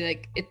basically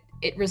like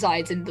it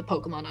resides in the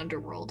Pokemon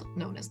underworld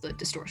known as the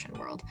Distortion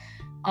World.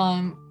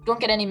 Don't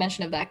get any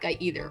mention of that guy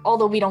either,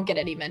 although we don't get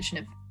any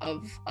mention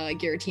of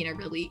Giratina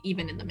really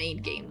even in the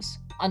main games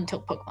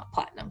until Pokemon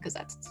Platinum, because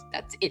that's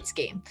its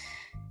game.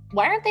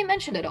 Why aren't they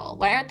mentioned at all?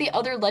 Why aren't the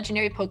other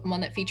legendary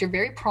Pokemon that feature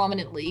very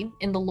prominently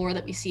in the lore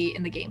that we see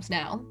in the games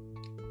now?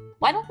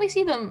 Why don't we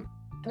see them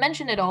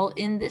mentioned at all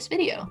in this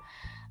video?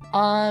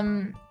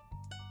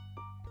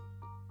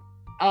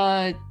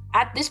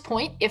 At this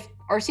point, if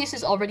Arceus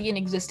is already in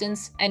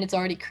existence and it's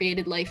already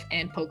created life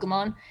and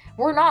Pokemon,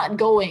 we're not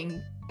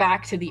going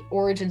back to the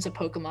origins of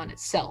Pokemon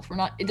itself.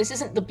 This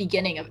isn't the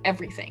beginning of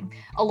everything.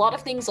 A lot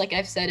of things, like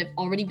I've said, have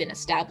already been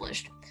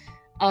established.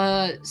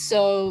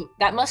 So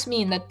that must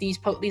mean that these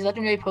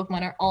legendary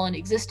Pokemon are all in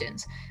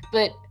existence.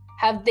 But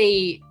have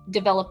they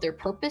developed their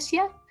purpose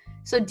yet?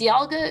 So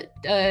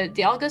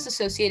Dialga is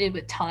associated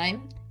with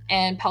time,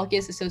 and Palkia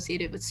is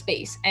associated with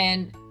space.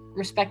 And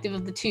respective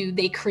of the two,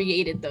 they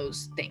created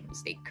those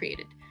things.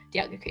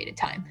 Dialga created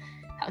time,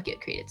 Palkia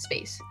created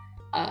space.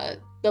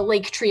 The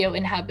Lake Trio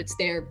inhabits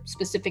their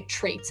specific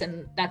traits,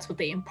 and that's what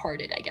they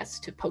imparted, I guess,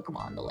 to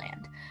Pokemon on the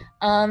land.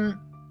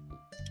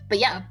 But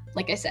yeah,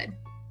 like I said,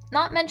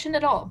 not mentioned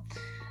at all.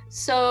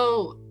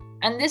 So,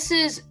 and this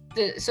is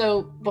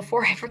so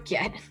before I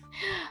forget,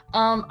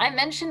 I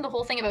mentioned the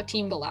whole thing about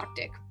Team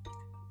Galactic.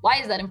 Why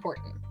is that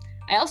important?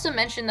 I also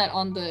mentioned that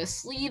on the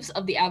sleeves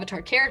of the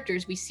avatar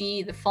characters, we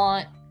see the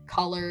font,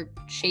 color,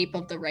 shape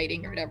of the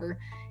writing or whatever.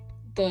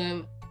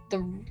 The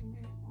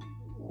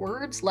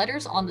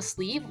letters on the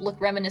sleeve look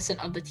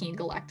reminiscent of the Team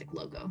Galactic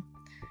logo.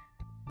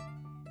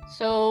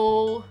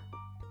 So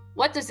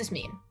what does this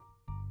mean?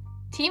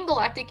 Team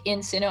Galactic in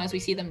Sinnoh, as we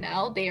see them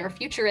now, they are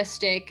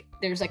futuristic.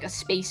 There's like a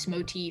space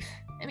motif.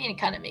 I mean, it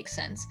kind of makes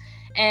sense.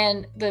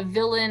 And the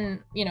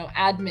villain,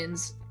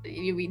 admins,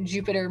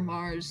 Jupiter,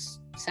 Mars,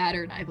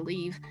 Saturn, I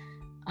believe.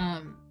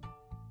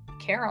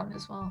 Charon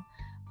as well.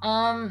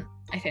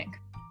 I think.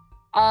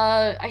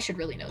 I should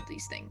really know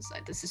these things.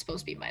 This is supposed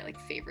to be my like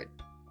favorite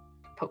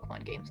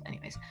Pokemon games.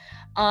 Anyways,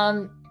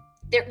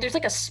 there's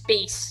like a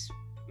space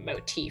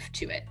motif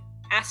to it,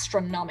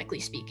 astronomically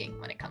speaking,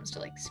 when it comes to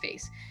like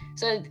space.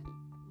 So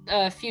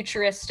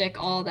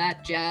futuristic, all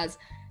that jazz.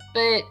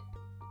 But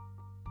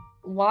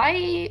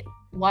why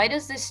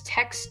does this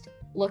text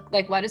look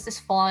like, why does this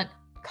font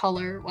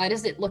color, why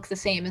does it look the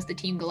same as the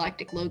Team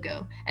Galactic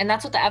logo? And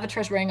that's what the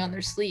Avatar's wearing on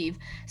their sleeve.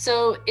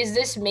 So is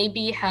this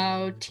maybe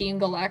how Team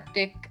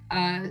Galactic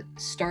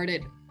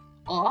started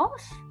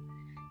off?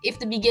 If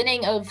the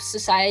beginning of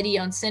society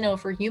on Sinnoh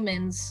for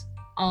humans,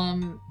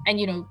 and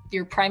you know,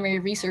 your primary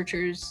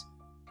researchers,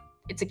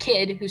 it's a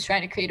kid who's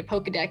trying to create a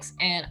Pokedex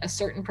and a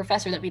certain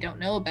professor that we don't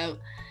know about,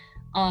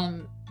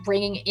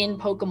 bringing in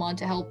Pokemon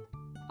to help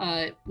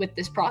with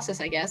this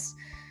process, I guess.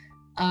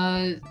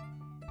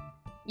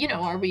 You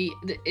know, are we,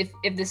 if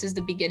this is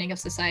the beginning of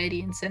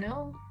society in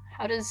Sinnoh,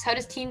 how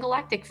does Team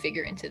Galactic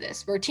figure into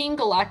this? Or Team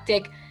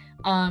Galactic,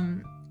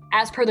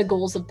 as per the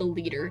goals of the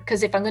leader?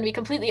 Because if I'm going to be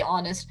completely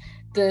honest,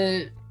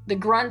 the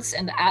grunts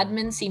and the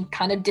admin seem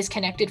kind of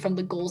disconnected from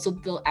the goals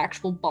of the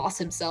actual boss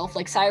himself.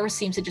 Like Cyrus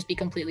seems to just be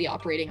completely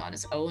operating on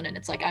his own, and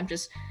it's like, I'm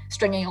just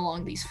stringing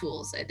along these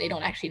fools. They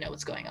don't actually know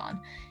what's going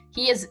on.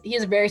 He has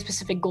a very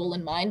specific goal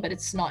in mind, but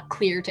it's not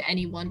clear to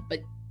anyone but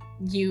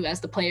you as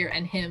the player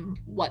and him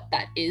what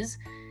that is.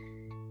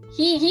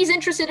 He's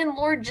interested in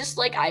lore just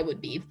like I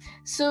would be.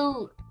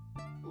 So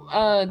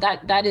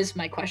that is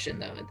my question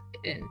though.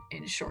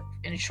 In short,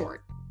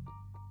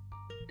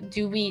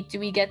 do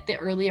we get the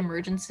early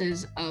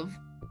emergences of,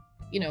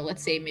 you know,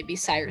 let's say maybe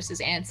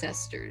Cyrus's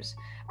ancestors,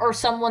 or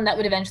someone that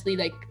would eventually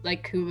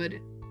like who would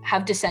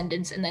have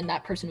descendants, and then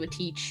that person would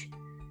teach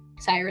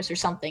Cyrus or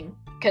something?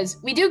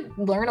 Because we do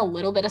learn a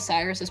little bit of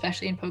Cyrus,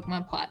 especially in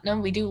Pokemon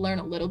Platinum. We do learn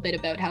a little bit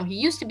about how he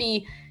used to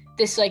be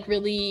this like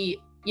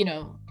really, you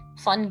know,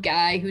 fun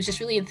guy who's just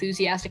really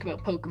enthusiastic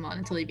about Pokemon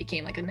until he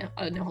became like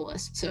a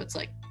nihilist. So it's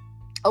like,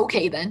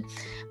 okay then.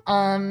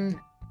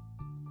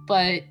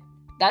 But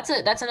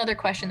that's another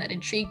question that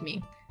intrigued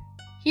me.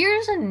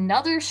 Here's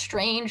another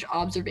strange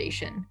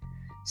observation.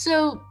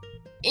 So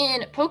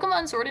in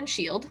Pokemon Sword and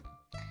Shield,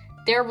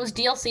 there was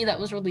DLC that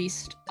was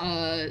released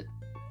last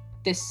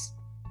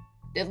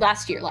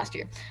year.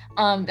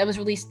 That was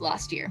released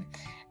last year.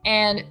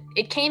 And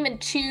it came in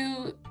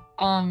two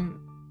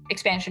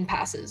expansion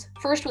passes.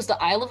 First was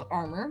the Isle of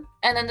Armor,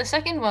 and then the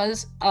second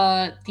was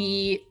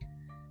the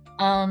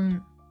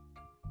Crown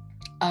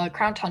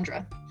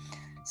Tundra.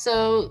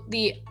 So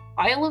the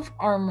Isle of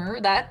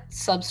Armor, that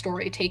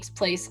sub-story takes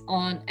place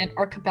on an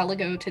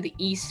archipelago to the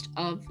east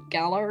of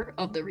Galar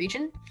of the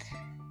region.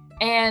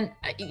 And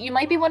you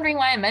might be wondering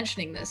why I'm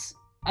mentioning this,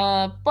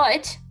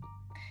 but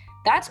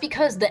that's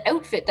because the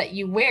outfit that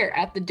you wear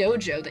at the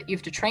dojo that you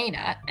have to train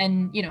at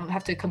and, you know,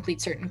 have to complete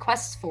certain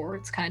quests for,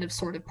 it's kind of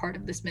sort of part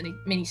of this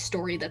mini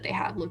story that they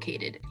have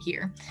located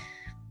here.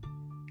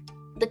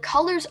 The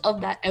colors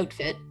of that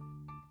outfit,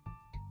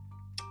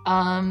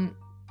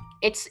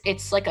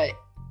 it's like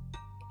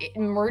it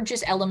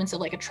merges elements of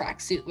like a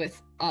tracksuit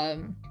with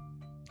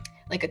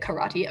like a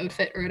karate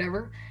outfit or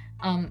whatever.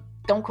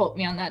 Don't quote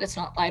me on that. It's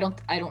not, I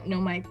don't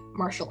know my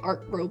martial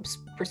art robes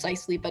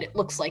precisely, but it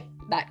looks like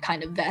that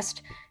kind of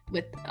vest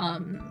with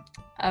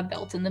a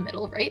belt in the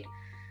middle, right?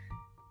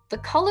 The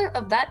color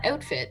of that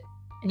outfit,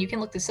 and you can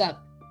look this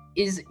up,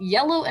 is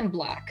yellow and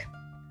black.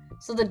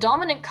 So the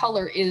dominant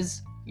color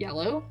is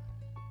yellow,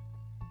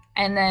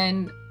 and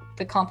then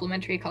the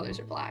complementary colors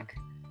are black.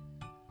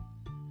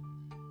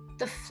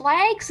 The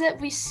flags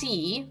that we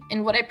see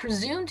in what I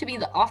presume to be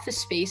the office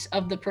space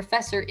of the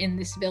professor in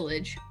this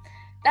village,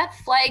 that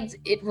flag,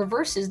 it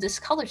reverses this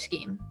color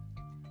scheme.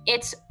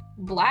 It's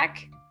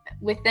black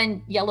with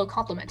then yellow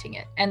complementing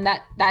it, and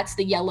that's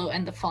the yellow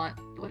and the font,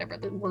 whatever,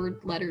 the word,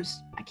 letters.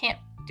 I can't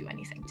do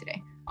anything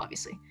today,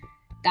 obviously.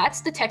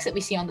 That's the text that we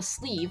see on the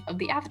sleeve of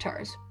the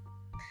avatars.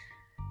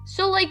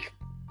 So like,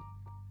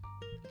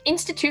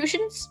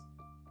 institutions,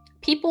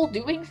 people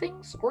doing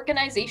things,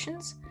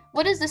 organizations,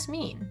 what does this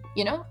mean,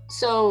 you know?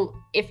 So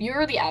if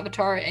you're the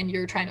avatar and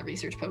you're trying to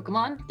research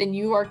Pokemon, then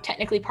you are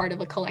technically part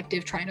of a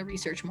collective trying to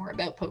research more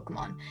about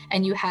Pokemon,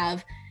 and you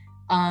have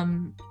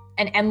an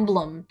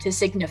emblem to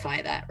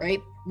signify that,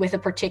 right? With a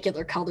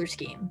particular color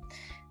scheme.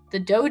 The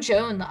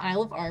dojo in the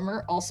Isle of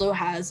Armor also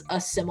has a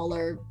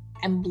similar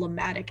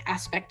emblematic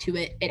aspect to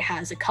it. It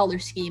has a color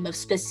scheme of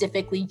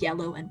specifically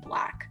yellow and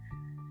black.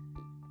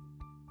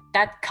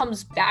 That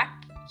comes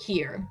back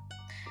here.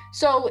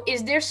 So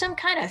is there some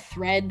kind of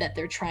thread that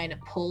they're trying to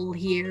pull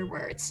here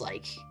where it's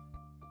like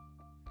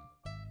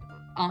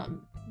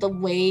the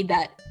way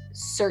that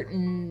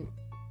certain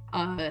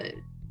I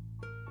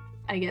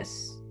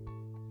guess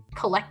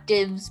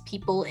collectives,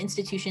 people,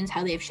 institutions,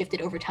 how they have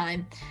shifted over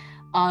time?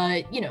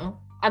 You know,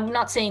 I'm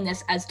not saying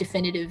this as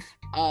definitive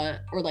or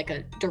like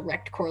a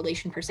direct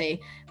correlation per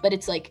se, but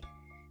it's like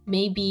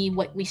maybe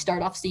what we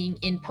start off seeing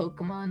in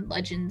Pokemon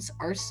Legends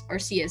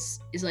Arceus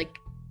is like,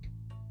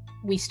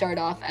 we start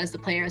off as the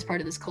player as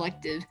part of this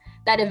collective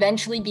that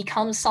eventually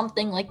becomes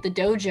something like the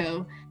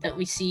dojo that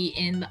we see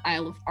in the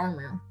Isle of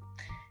Armor.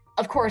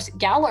 of course,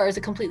 Galar is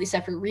a completely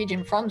separate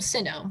region from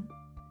Sinnoh.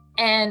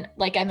 And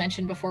like I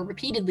mentioned before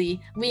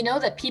repeatedly, we know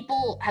that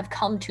people have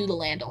come to the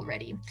land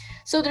already.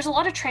 So there's a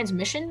lot of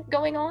transmission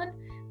going on.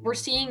 We're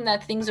seeing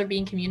that things are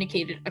being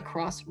communicated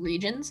across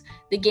regions.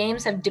 The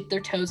games have dipped their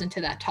toes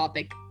into that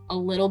topic a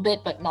little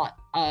bit, but not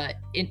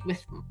they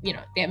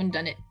haven't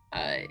done it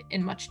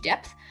in much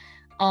depth.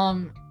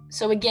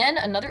 So again,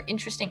 another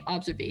interesting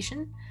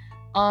observation.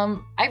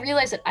 I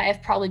realize that I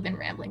have probably been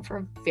rambling for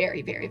a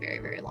very, very, very,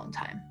 very long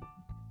time.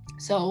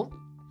 So,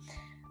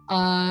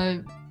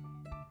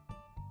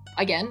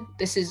 again,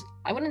 this is,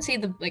 I wouldn't say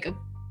a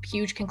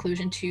huge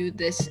conclusion to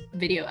this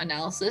video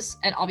analysis,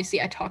 and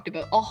obviously I talked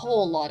about a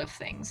whole lot of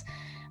things.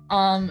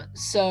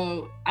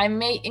 So I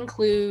may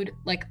include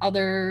like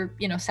other,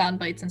 sound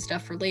bites and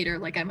stuff for later.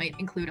 Like I might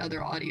include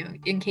other audio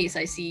in case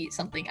I see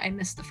something I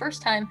missed the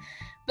first time.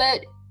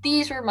 But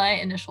these were my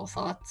initial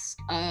thoughts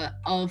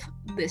of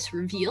this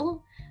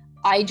reveal.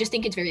 I just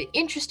think it's very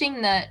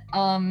interesting that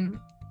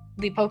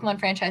the Pokemon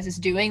franchise is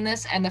doing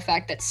this, and the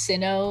fact that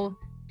Sinnoh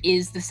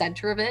is the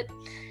center of it.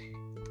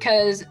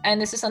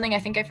 And this is something I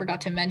think I forgot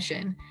to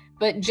mention,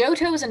 but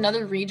Johto is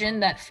another region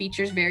that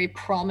features very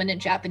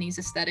prominent Japanese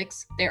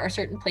aesthetics. There are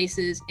certain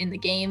places in the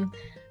game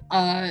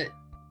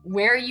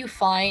where you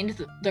find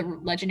the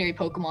legendary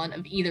Pokemon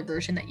of either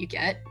version that you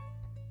get,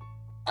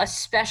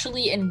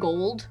 especially in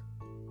Gold.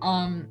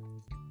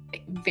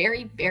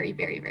 Very, very,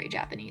 very, very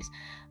Japanese.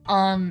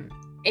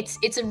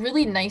 It's a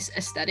really nice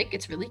aesthetic.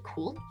 It's really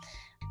cool.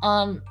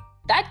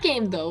 That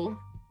game, though,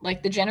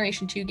 like the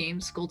Generation 2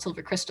 games, Gold,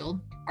 Silver, Crystal,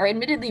 are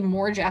admittedly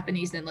more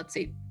Japanese than, let's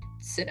say,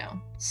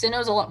 Sinnoh.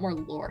 Sinnoh's a lot more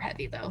lore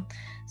heavy, though.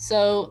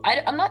 So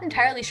I'm not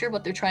entirely sure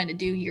what they're trying to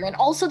do here. And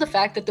also the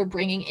fact that they're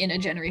bringing in a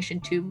Generation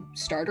 2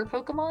 starter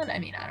Pokemon. I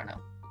mean, I don't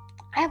know.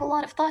 I have a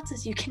lot of thoughts,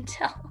 as you can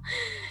tell.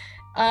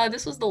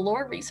 This was the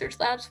Lore Research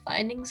Lab's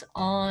findings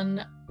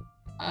on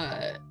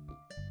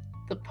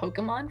the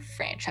Pokemon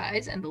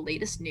franchise and the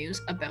latest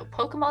news about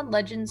Pokemon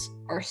Legends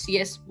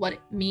Arceus, what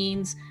it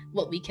means,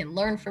 what we can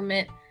learn from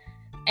it.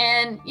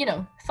 And,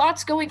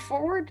 thoughts going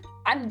forward,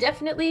 I'm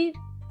definitely,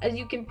 as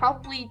you can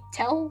probably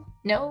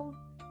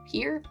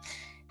hear,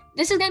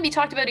 this is going to be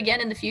talked about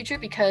again in the future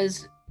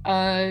because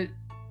I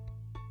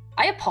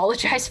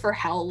apologize for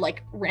how,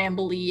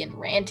 rambly and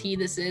ranty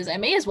this is. I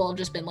may as well have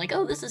just been like,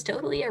 oh, this is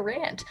totally a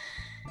rant.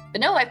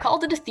 But no, I've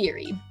called it a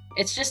theory.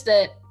 It's just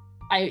that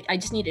I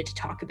just needed to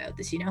talk about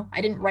this,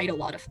 I didn't write a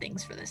lot of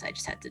things for this. I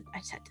just had to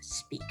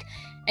speak.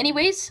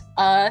 Anyways,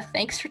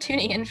 thanks for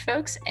tuning in,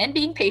 folks, and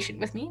being patient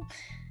with me.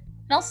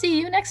 And I'll see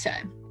you next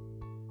time.